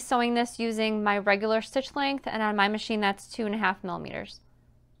going to be sewing this using my regular stitch length, and on my machine that's 2.5 millimeters.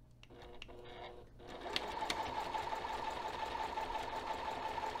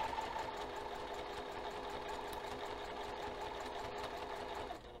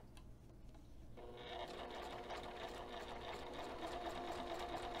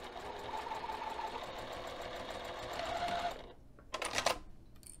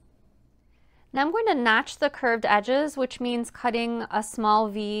 Now I'm going to notch the curved edges, which means cutting a small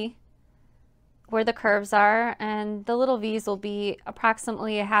V where the curves are, and the little V's will be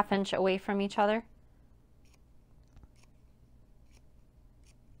approximately 1/2 inch away from each other.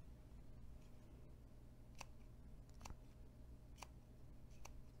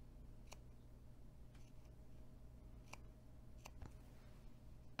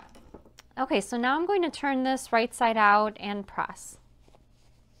 Okay, so now I'm going to turn this right side out and press.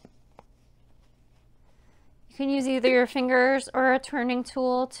 You can use either your fingers or a turning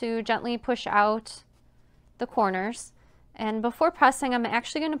tool to gently push out the corners. And before pressing, I'm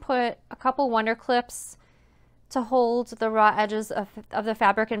actually going to put a couple wonder clips to hold the raw edges of the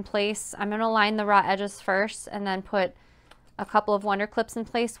fabric in place. I'm going to line the raw edges first and then put a couple of wonder clips in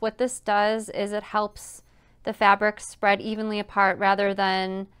place. What this does is it helps the fabric spread evenly apart rather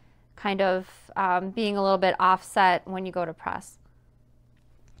than kind of being a little bit offset when you go to press.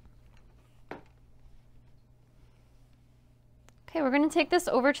 Okay, Okay, we're going to take this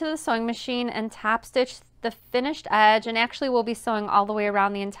over to the sewing machine and top stitch the finished edge, and actually we'll be sewing all the way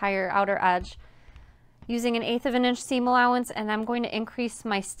around the entire outer edge using an 1/8 of an inch seam allowance, and I'm going to increase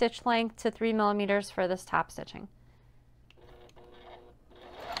my stitch length to 3 millimeters for this top stitching.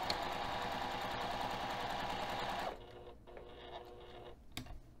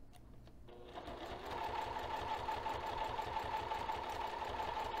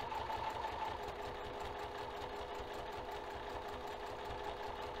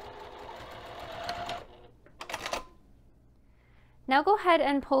 Now go ahead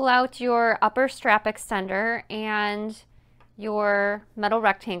and pull out your upper strap extender and your metal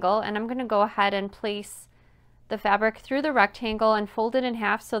rectangle, and I'm going to go ahead and place the fabric through the rectangle and fold it in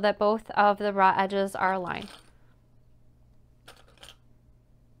half so that both of the raw edges are aligned.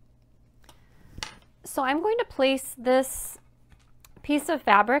 So I'm going to place this piece of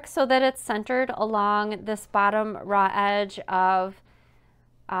fabric so that it's centered along this bottom raw edge of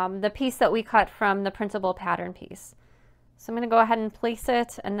the piece that we cut from the printable pattern piece. So I'm going to go ahead and place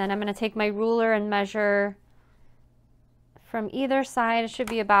it, and then I'm going to take my ruler and measure from either side. It should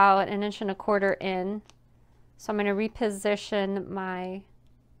be about 1.25 inches in. So I'm going to reposition my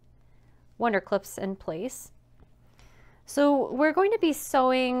wonder clips in place. So we're going to be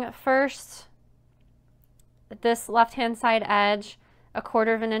sewing first this left-hand side edge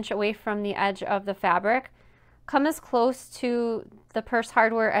 1/4 inch away from the edge of the fabric. Come as close to the purse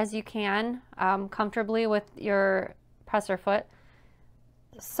hardware as you can, comfortably with your presser foot.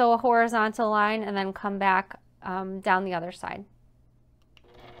 Sew a horizontal line and then come back down the other side.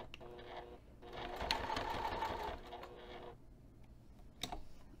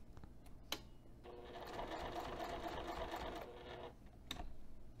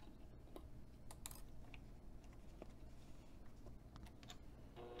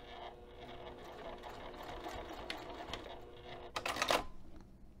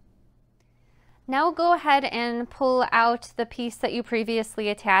 Now go ahead and pull out the piece that you previously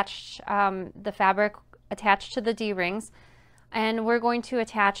attached, the fabric attached to the D-rings, and we're going to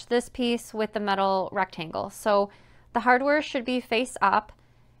attach this piece with the metal rectangle. So the hardware should be face up,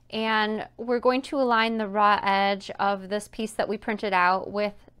 and we're going to align the raw edge of this piece that we printed out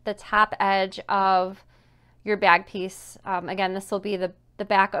with the top edge of your bag piece. Again, this will be the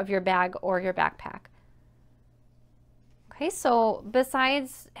back of your bag or your backpack. Okay, so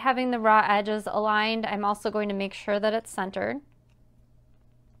besides having the raw edges aligned, I'm also going to make sure that it's centered.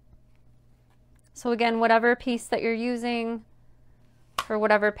 So again, whatever piece that you're using for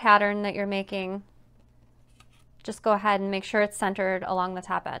whatever pattern that you're making, just go ahead and make sure it's centered along the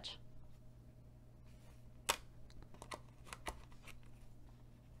top edge.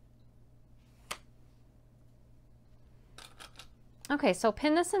 Okay, so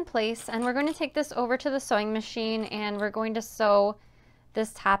pin this in place, and we're going to take this over to the sewing machine, and we're going to sew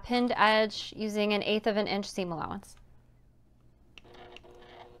this top pinned edge using an 1/8 of an inch seam allowance.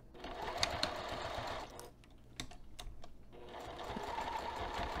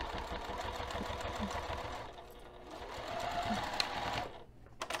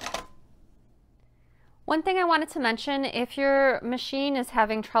 One thing I wanted to mention, if your machine is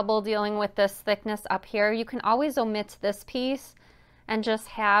having trouble dealing with this thickness up here, you can always omit this piece and just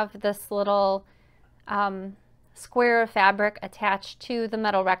have this little square of fabric attached to the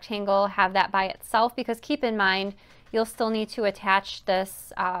metal rectangle, have that by itself, because keep in mind, you'll still need to attach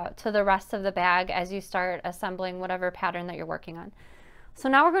this to the rest of the bag as you start assembling whatever pattern that you're working on. So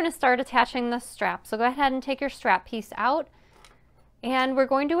now we're going to start attaching the strap. So go ahead and take your strap piece out, and we're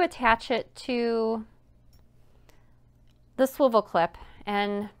going to attach it to the swivel clip.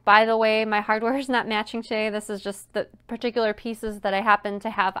 And by the way, my hardware is not matching today. This is just the particular pieces that I happen to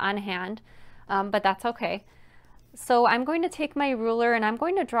have on hand, but that's okay. So I'm going to take my ruler and I'm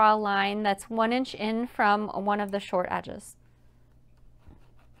going to draw a line that's 1 inch in from one of the short edges.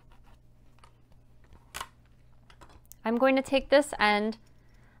 I'm going to take this end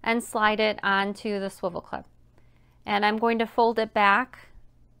and slide it onto the swivel clip. And I'm going to fold it back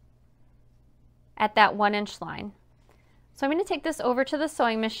at that 1 inch line. So I'm going to take this over to the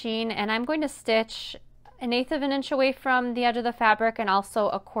sewing machine, and I'm going to stitch 1/8 of an inch away from the edge of the fabric and also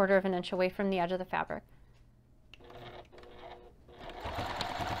 1/4 of an inch away from the edge of the fabric.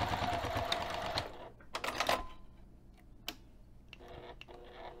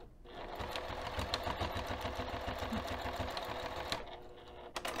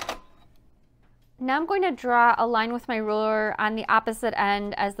 Now I'm going to draw a line with my ruler on the opposite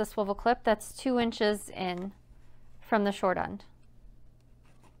end as the swivel clip that's 2 inches in from the short end.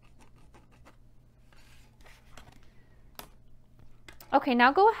 Okay,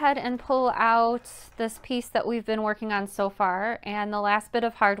 now go ahead and pull out this piece that we've been working on so far and the last bit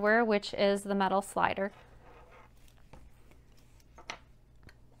of hardware, which is the metal slider.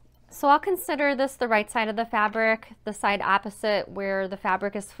 So I'll consider this the right side of the fabric, the side opposite where the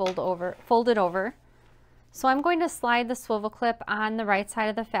fabric is folded over. So I'm going to slide the swivel clip on the right side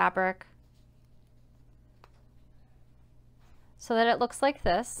of the fabric so that it looks like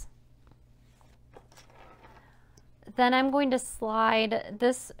this. Then I'm going to slide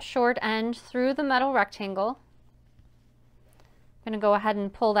this short end through the metal rectangle. I'm going to go ahead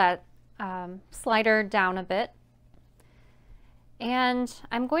and pull that slider down a bit. And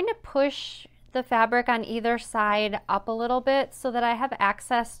I'm going to push the fabric on either side up a little bit so that I have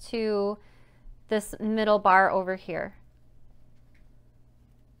access to this middle bar over here.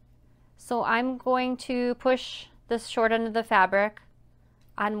 So I'm going to push this short end of the fabric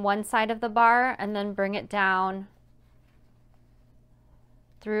on one side of the bar and then bring it down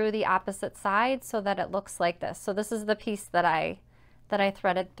through the opposite side so that it looks like this. So this is the piece that I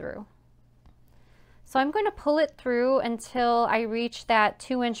threaded through. So I'm going to pull it through until I reach that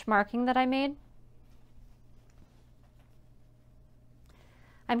 2-inch marking that I made.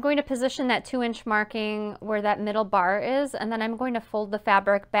 I'm going to position that 2-inch marking where that middle bar is, and then I'm going to fold the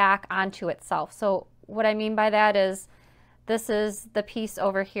fabric back onto itself. So what I mean by that is this is the piece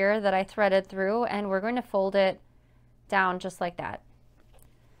over here that I threaded through, and we're going to fold it down just like that.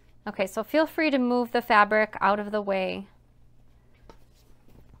 Okay, so feel free to move the fabric out of the way.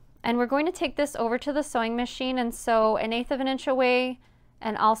 And we're going to take this over to the sewing machine and sew 1/8 of an inch away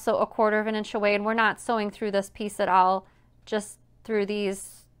and also 1/4 of an inch away. And we're not sewing through this piece at all, just through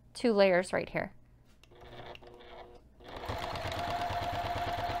these 2 layers right here.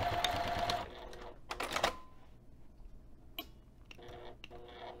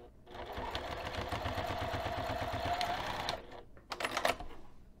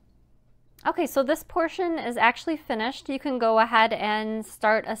 Okay, so this portion is actually finished. You can go ahead and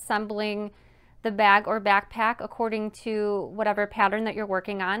start assembling the bag or backpack according to whatever pattern that you're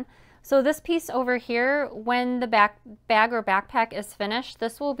working on. So this piece over here, when the bag or backpack is finished,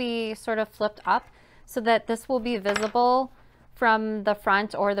 this will be sort of flipped up so that this will be visible from the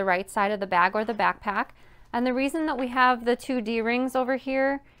front or the right side of the bag or the backpack. And the reason that we have the 2 D-rings over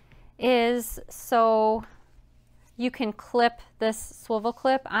here is so you can clip this swivel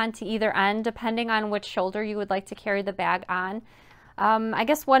clip onto either end depending on which shoulder you would like to carry the bag on. I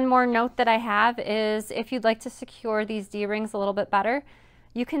guess one more note that I have is if you'd like to secure these D-rings a little bit better,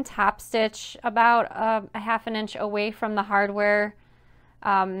 you can top stitch about a 1/2 an inch away from the hardware,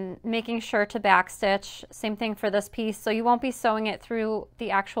 making sure to back stitch. Same thing for this piece. So you won't be sewing it through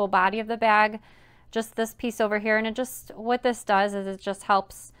the actual body of the bag, just this piece over here. And it just, what this does is it just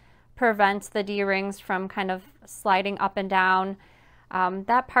helps prevent the D-rings from kind of sliding up and down.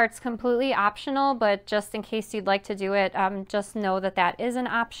 That part's completely optional, but just in case you'd like to do it, just know that that is an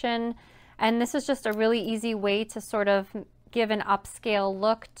option. And this is just a really easy way to sort of give an upscale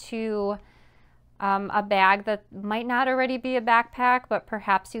look to a bag that might not already be a backpack, but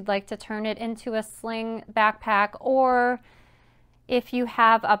perhaps you'd like to turn it into a sling backpack, or if you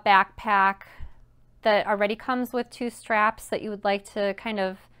have a backpack that already comes with 2 straps that you would like to kind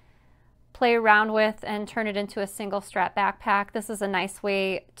of play around with and turn it into a single strap backpack, this is a nice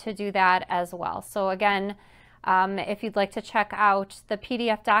way to do that as well. So again, if you'd like to check out the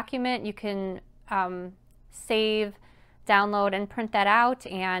PDF document, you can save, download, and print that out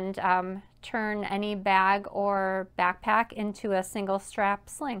and turn any bag or backpack into a single strap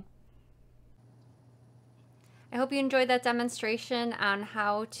sling. I hope you enjoyed that demonstration on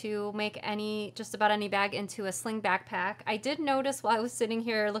how to make just about any bag into a sling backpack. I did notice while I was sitting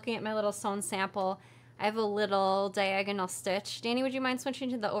here looking at my little sewn sample, I have a little diagonal stitch. Danny, would you mind switching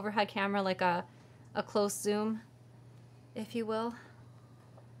to the overhead camera, like a close zoom, if you will?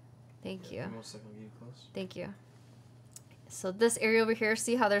 Thank you. Thank you. So this area over here,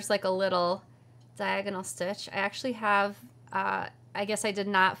 see how there's like a little diagonal stitch? I actually have, I guess I did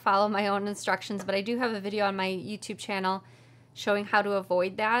not follow my own instructions, but I do have a video on my YouTube channel showing how to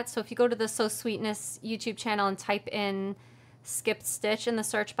avoid that. So if you go to the So Sweetness YouTube channel and type in skipped stitch in the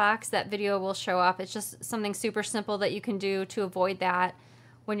search box, that video will show up. It's just something super simple that you can do to avoid that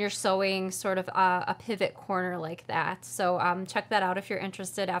when you're sewing sort of a pivot corner like that. So check that out if you're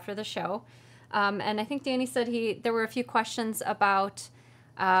interested after the show. And I think Danny said there were a few questions about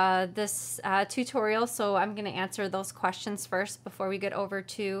this tutorial, so I'm going to answer those questions first before we get over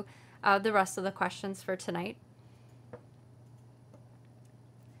to the rest of the questions for tonight.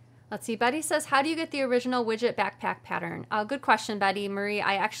 Let's see, Betty says, how do you get the original widget backpack pattern? Good question, Betty. Marie,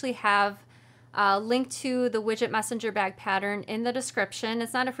 I actually have Link to the widget messenger bag pattern in the description.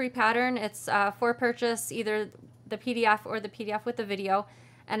 It's not a free pattern. It's for purchase, either the PDF or the PDF with the video.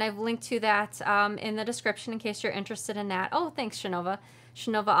 And I've linked to that in the description in case you're interested in that. Oh, thanks, Shanova.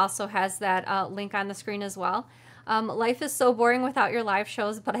 Shanova also has that link on the screen as well. Life is so boring without your live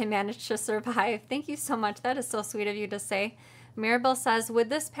shows, but I managed to survive. Thank you so much. That is so sweet of you to say. Maribel says, would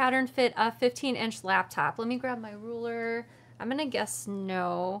this pattern fit a 15-inch laptop? Let me grab my ruler. I'm going to guess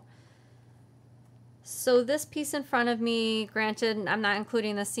no. So this piece in front of me, granted, I'm not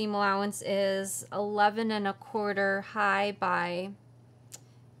including the seam allowance, is 11 1/4 high by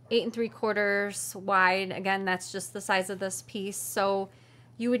 8 3/4 wide. Again, that's just the size of this piece. So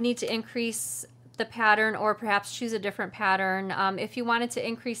you would need to increase the pattern or perhaps choose a different pattern. If you wanted to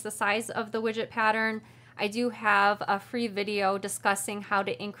increase the size of the widget pattern, I do have a free video discussing how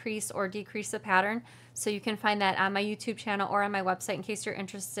to increase or decrease the pattern. So you can find that on my YouTube channel or on my website in case you're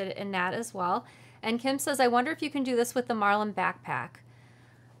interested in that as well. And Kim says, I wonder if you can do this with the Marlin backpack.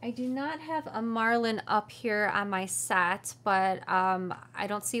 I do not have a Marlin up here on my set, but I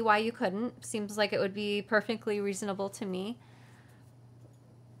don't see why you couldn't. Seems like it would be perfectly reasonable to me.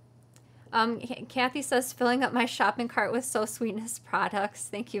 Kathy says, filling up my shopping cart with So Sweetness products.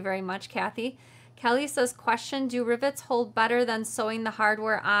 Thank you very much, Kathy. Kelly says, question, do rivets hold better than sewing the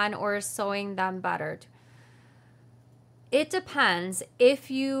hardware on, or is sewing them better? It depends.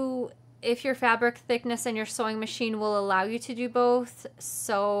 If your fabric thickness and your sewing machine will allow you to do both,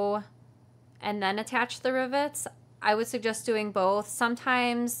 sew and then attach the rivets, I would suggest doing both.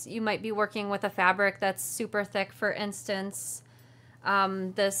 Sometimes you might be working with a fabric that's super thick. For instance,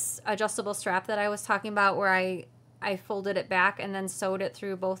 this adjustable strap that I was talking about, where I folded it back and then sewed it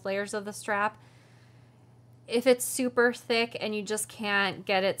through both layers of the strap. If it's super thick and you just can't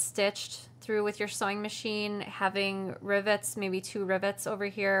get it stitched through with your sewing machine, having rivets, maybe 2 rivets over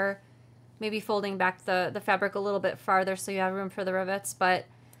here, maybe folding back the fabric a little bit farther so you have room for the rivets. But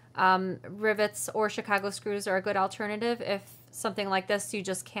rivets or Chicago screws are a good alternative if something like this you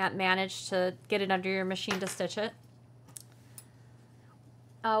just can't manage to get it under your machine to stitch it.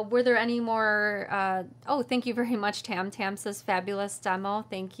 Were there any more? Oh, thank you very much, Tam. Tam says, fabulous demo.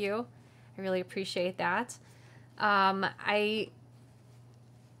 Thank you. I really appreciate that. I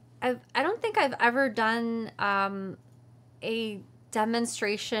don't think I've ever done a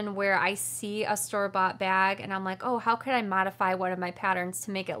demonstration where I see a store-bought bag and I'm like, oh, how could I modify one of my patterns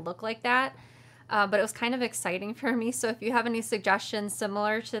to make it look like that? But it was kind of exciting for me. So if you have any suggestions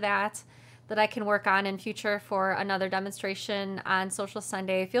similar to that I can work on in future for another demonstration on Sewcial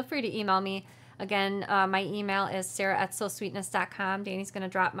Sunday, feel free to email me. Again, my email is sarah@sewsweetness.com. Danny's going to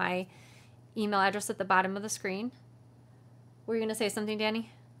drop my email address at the bottom of the screen. Were you going to say something, Danny?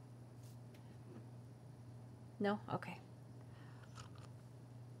 No? Okay.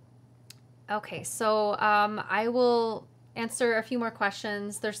 Okay, so I will answer a few more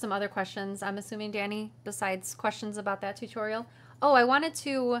questions. There's some other questions, I'm assuming, Danny, besides questions about that tutorial. Oh, I wanted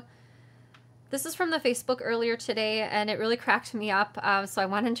to... This is from the Facebook earlier today, and it really cracked me up, so I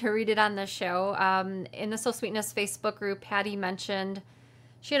wanted to read it on the show. In the So Sweetness Facebook group, Patty mentioned,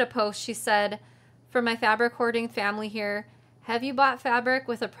 she had a post, she said, for my fabric hoarding family here, have you bought fabric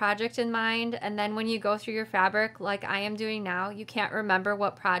with a project in mind, and then when you go through your fabric, like I am doing now, you can't remember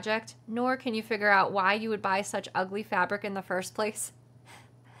what project, nor can you figure out why you would buy such ugly fabric in the first place?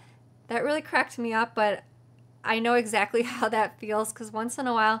 That really cracked me up, but I know exactly how that feels, because once in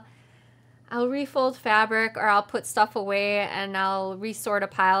a while, I'll refold fabric or I'll put stuff away and I'll resort a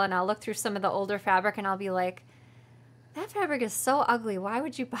pile and I'll look through some of the older fabric and I'll be like, that fabric is so ugly. Why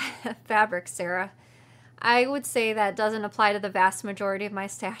would you buy that fabric, Sarah? I would say that doesn't apply to the vast majority of my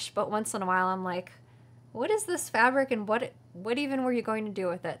stash, but once in a while I'm like, what is this fabric and what even were you going to do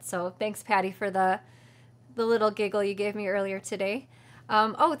with it? So thanks, Patty, for the little giggle you gave me earlier today.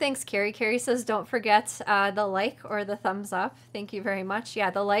 Oh, thanks, Carrie. Carrie says, don't forget the like or the thumbs up. Thank you very much. Yeah,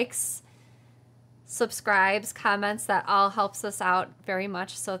 the likes, subscribes, comments, that all helps us out very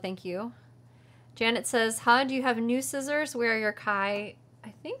much, so thank you. Janet says, huh, do you have new scissors? Where are your Kai?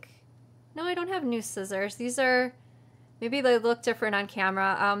 I think, no, I don't have new scissors. These are, maybe they look different on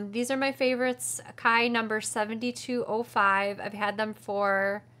camera. These are my favorites, Kai number 7205. I've had them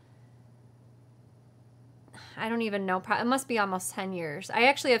for, I don't even know, it must be almost 10 years. I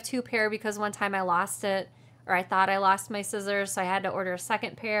actually have 2 pair because one time I lost it, or I thought I lost my scissors, so I had to order a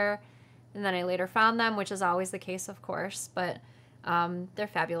second pair. And then I later found them, which is always the case, of course, but they're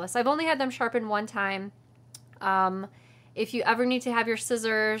fabulous. I've only had them sharpened one time. If you ever need to have your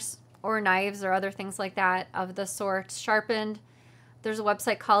scissors or knives or other things like that of the sort sharpened, there's a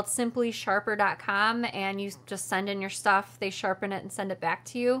website called simplysharper.com, and you just send in your stuff, they sharpen it and send it back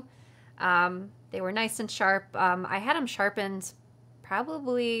to you. They were nice and sharp. I had them sharpened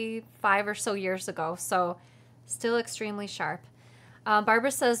probably 5 or so years ago, so still extremely sharp.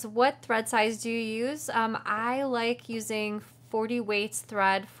 Barbara says, what thread size do you use? I like using 40 weights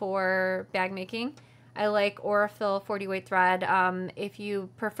thread for bag making. I like Aurifil 40 weight thread. If you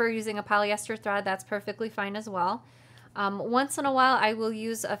prefer using a polyester thread, that's perfectly fine as well. Once in a while, I will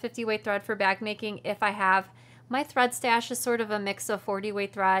use a 50 weight thread for bag making if I have. My thread stash is sort of a mix of 40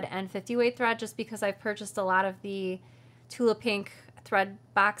 weight thread and 50 weight thread, just because I've purchased a lot of the Tula Pink thread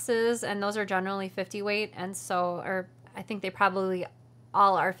boxes, and those are generally 50 weight, and so, or I think they probably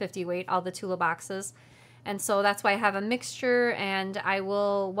all are 50 weight, all the Tula boxes. And so that's why I have a mixture, and I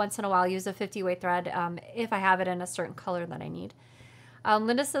will once in a while use a 50 weight thread if I have it in a certain color that I need.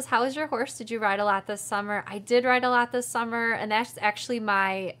 Linda says, how is your horse? Did you ride a lot this summer? I did ride a lot this summer, and that's actually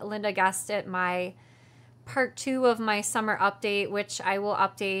Linda guessed it, my part 2 of my summer update, which I will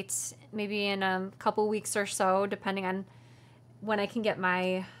update maybe in a couple weeks or so, depending on when I can get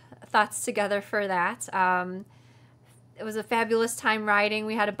my thoughts together for that. It was a fabulous time riding.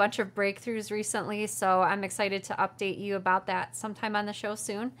 We had a bunch of breakthroughs recently, so I'm excited to update you about that sometime on the show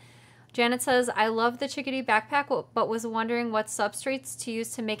soon. Janet says, I love the chickadee backpack, but was wondering what substrates to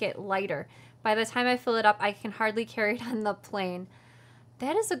use to make it lighter. By the time I fill it up, I can hardly carry it on the plane.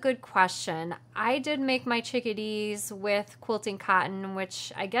 That is a good question. I did make my chickadees with quilting cotton,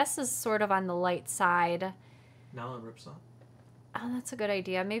 which I guess is sort of on the light side. Nylon ripstop? Oh, that's a good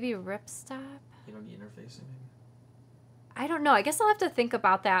idea. Maybe ripstop? You don't need interfacing, maybe? I don't know. I guess I'll have to think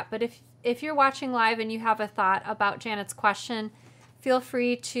about that. But if you're watching live and you have a thought about Janet's question, feel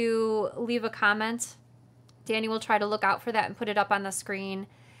free to leave a comment. Danny will try to look out for that and put it up on the screen.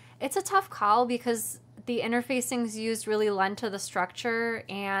 It's a tough call because the interfacings used really lend to the structure,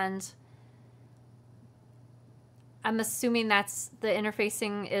 and I'm assuming that's the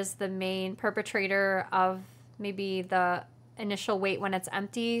interfacing is the main perpetrator of maybe the initial weight when it's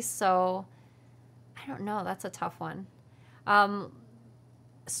empty. So I don't know. That's a tough one.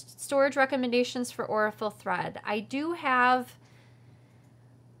 Storage recommendations for Aurifil thread. I do have,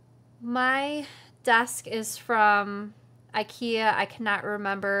 my desk is from IKEA. I cannot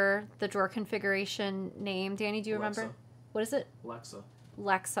remember the drawer configuration name. Danny, do you remember? What is it?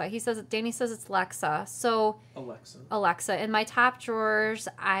 Lexa. He says, Danny says it's Lexa. So Alexa. In my top drawers,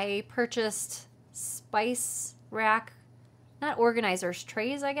 I purchased spice rack, not organizers,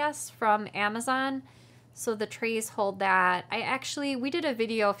 trays, I guess, from Amazon. So the trays hold that. We did a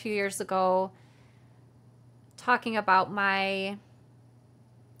video a few years ago talking about my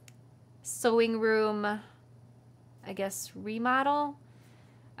sewing room, I guess, remodel.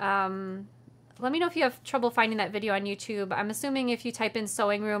 Let me know if you have trouble finding that video on YouTube. I'm assuming if you type in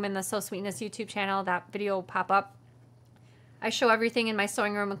sewing room in the Sew Sweetness YouTube channel, that video will pop up. I show everything in my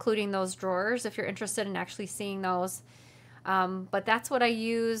sewing room, including those drawers, if you're interested in actually seeing those. But that's what I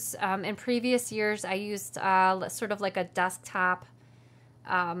use. In previous years, I used sort of like a desktop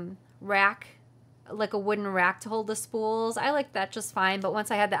rack, like a wooden rack to hold the spools. I like that just fine, but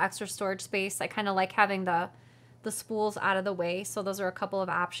once I had the extra storage space, I kind of like having the spools out of the way. So those are a couple of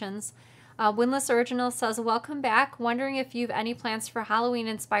options. Windless Original says, welcome back. Wondering if you have any plans for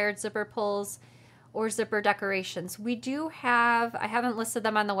Halloween-inspired zipper pulls or zipper decorations. We do have, I haven't listed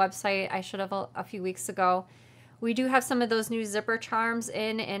them on the website. I should have a few weeks ago. We do have some of those new zipper charms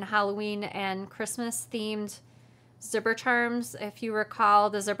in Halloween and Christmas themed zipper charms. If you recall,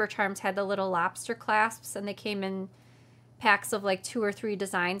 the zipper charms had the little lobster clasps, and they came in packs of like 2 or 3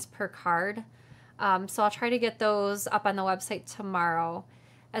 designs per card. So I'll try to get those up on the website tomorrow.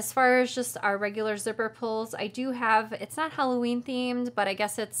 As far as just our regular zipper pulls, I do have, it's not Halloween themed, but I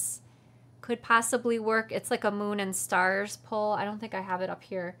guess it's could possibly work. It's like a moon and stars pull. I don't think I have it up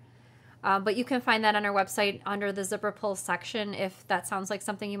here. But you can find that on our website under the zipper pull section if that sounds like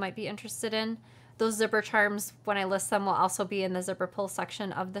something you might be interested in. Those zipper charms, when I list them, will also be in the zipper pull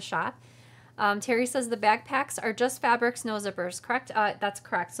section of the shop. Terry says the backpacks are just fabrics, no zippers, correct? That's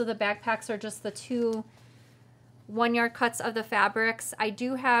correct. So the backpacks are just the 2 1-yard cuts of the fabrics. I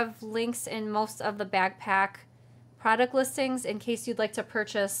do have links in most of the backpack product listings in case you'd like to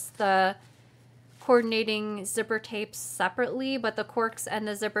purchase the coordinating zipper tapes separately, but the corks and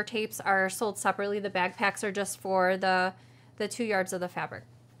the zipper tapes are sold separately. The backpacks are just for the 2 yards of the fabric.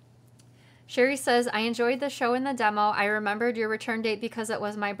 Sherry says, I enjoyed the show and the demo. I remembered your return date because it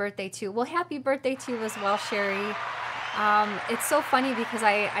was my birthday too. Well, happy birthday to you as well, Sherry. It's so funny because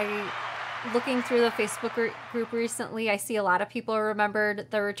I looking through the Facebook group recently, I see a lot of people remembered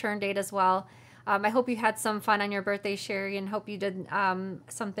the return date as well. I hope you had some fun on your birthday, Sherry, and hope you did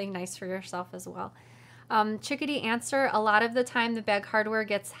something nice for yourself as well. Chickadee answer, a lot of the time the bag hardware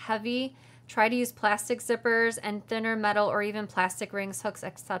gets heavy. Try to use plastic zippers and thinner metal or even plastic rings, hooks,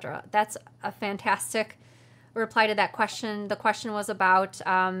 etc. That's a fantastic reply to that question. The question was about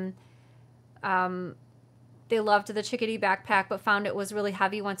they loved the Chickadee backpack, but found it was really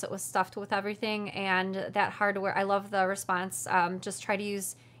heavy once it was stuffed with everything. And that hardware, I love the response. Just try to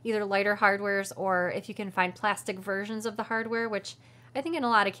use either lighter hardwares, or if you can find plastic versions of the hardware, which I think in a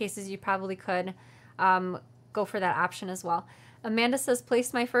lot of cases you probably could, go for that option as well. Amanda says,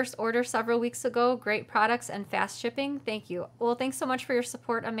 placed my first order several weeks ago. Great products and fast shipping. Thank you. Well, thanks so much for your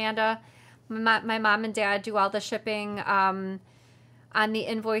support, Amanda. My mom and dad do all the shipping. On the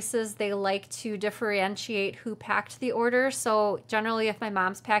invoices, they like to differentiate who packed the order. So generally, if my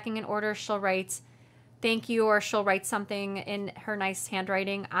mom's packing an order, she'll write thank you, or she'll write something in her nice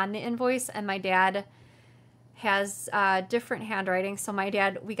handwriting on the invoice. And my dad has different handwriting. So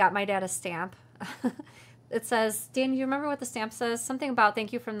we got my dad a stamp. It says, Dan, you remember what the stamp says? Something about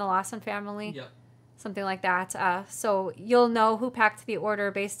thank you from the Lawson family. Yep. Something like that. So you'll know who packed the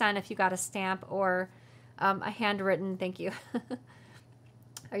order based on if you got a stamp or a handwritten thank you.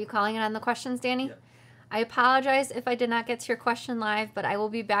 Are you calling it on the questions, Danny? Yep. I apologize if I did not get to your question live, but I will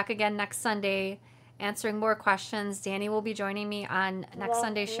be back again next Sunday answering more questions. Danny will be joining me on next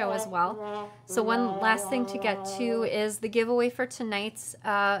Sunday's show as well. So one last thing to get to is the giveaway for tonight.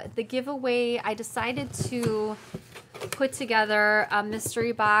 The giveaway, I decided to put together a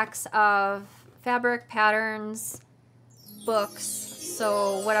mystery box of fabric patterns, books.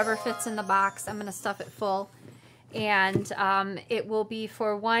 So whatever fits in the box, I'm going to stuff it full. And it will be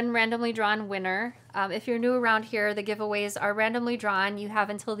for one randomly drawn winner. If you're new around here, the giveaways are randomly drawn. You have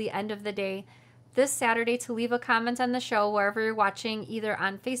until the end of the day this Saturday to leave a comment on the show wherever you're watching, either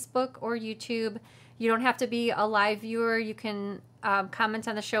on Facebook or YouTube. You don't have to be a live viewer. You can comment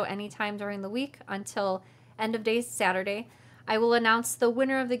on the show anytime during the week until end of day Saturday. I will announce the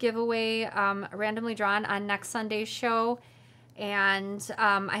winner of the giveaway randomly drawn on next Sunday's show. And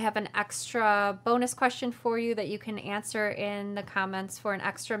I have an extra bonus question for you that you can answer in the comments for an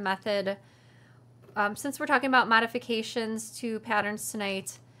extra method. Since we're talking about modifications to patterns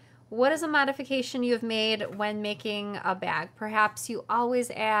tonight, what is a modification you have made when making a bag? Perhaps you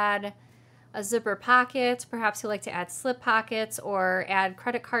always add a zipper pocket. Perhaps you like to add slip pockets or add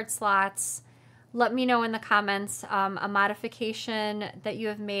credit card slots. Let me know in the comments a modification that you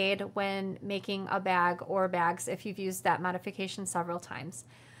have made when making a bag or bags if you've used that modification several times.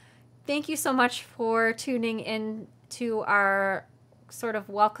 Thank you so much for tuning in to our sort of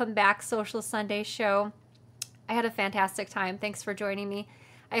welcome back Sewcial Sunday show. I had a fantastic time. Thanks for joining me.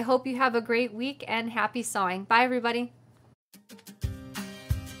 I hope you have a great week and happy sewing. Bye, everybody.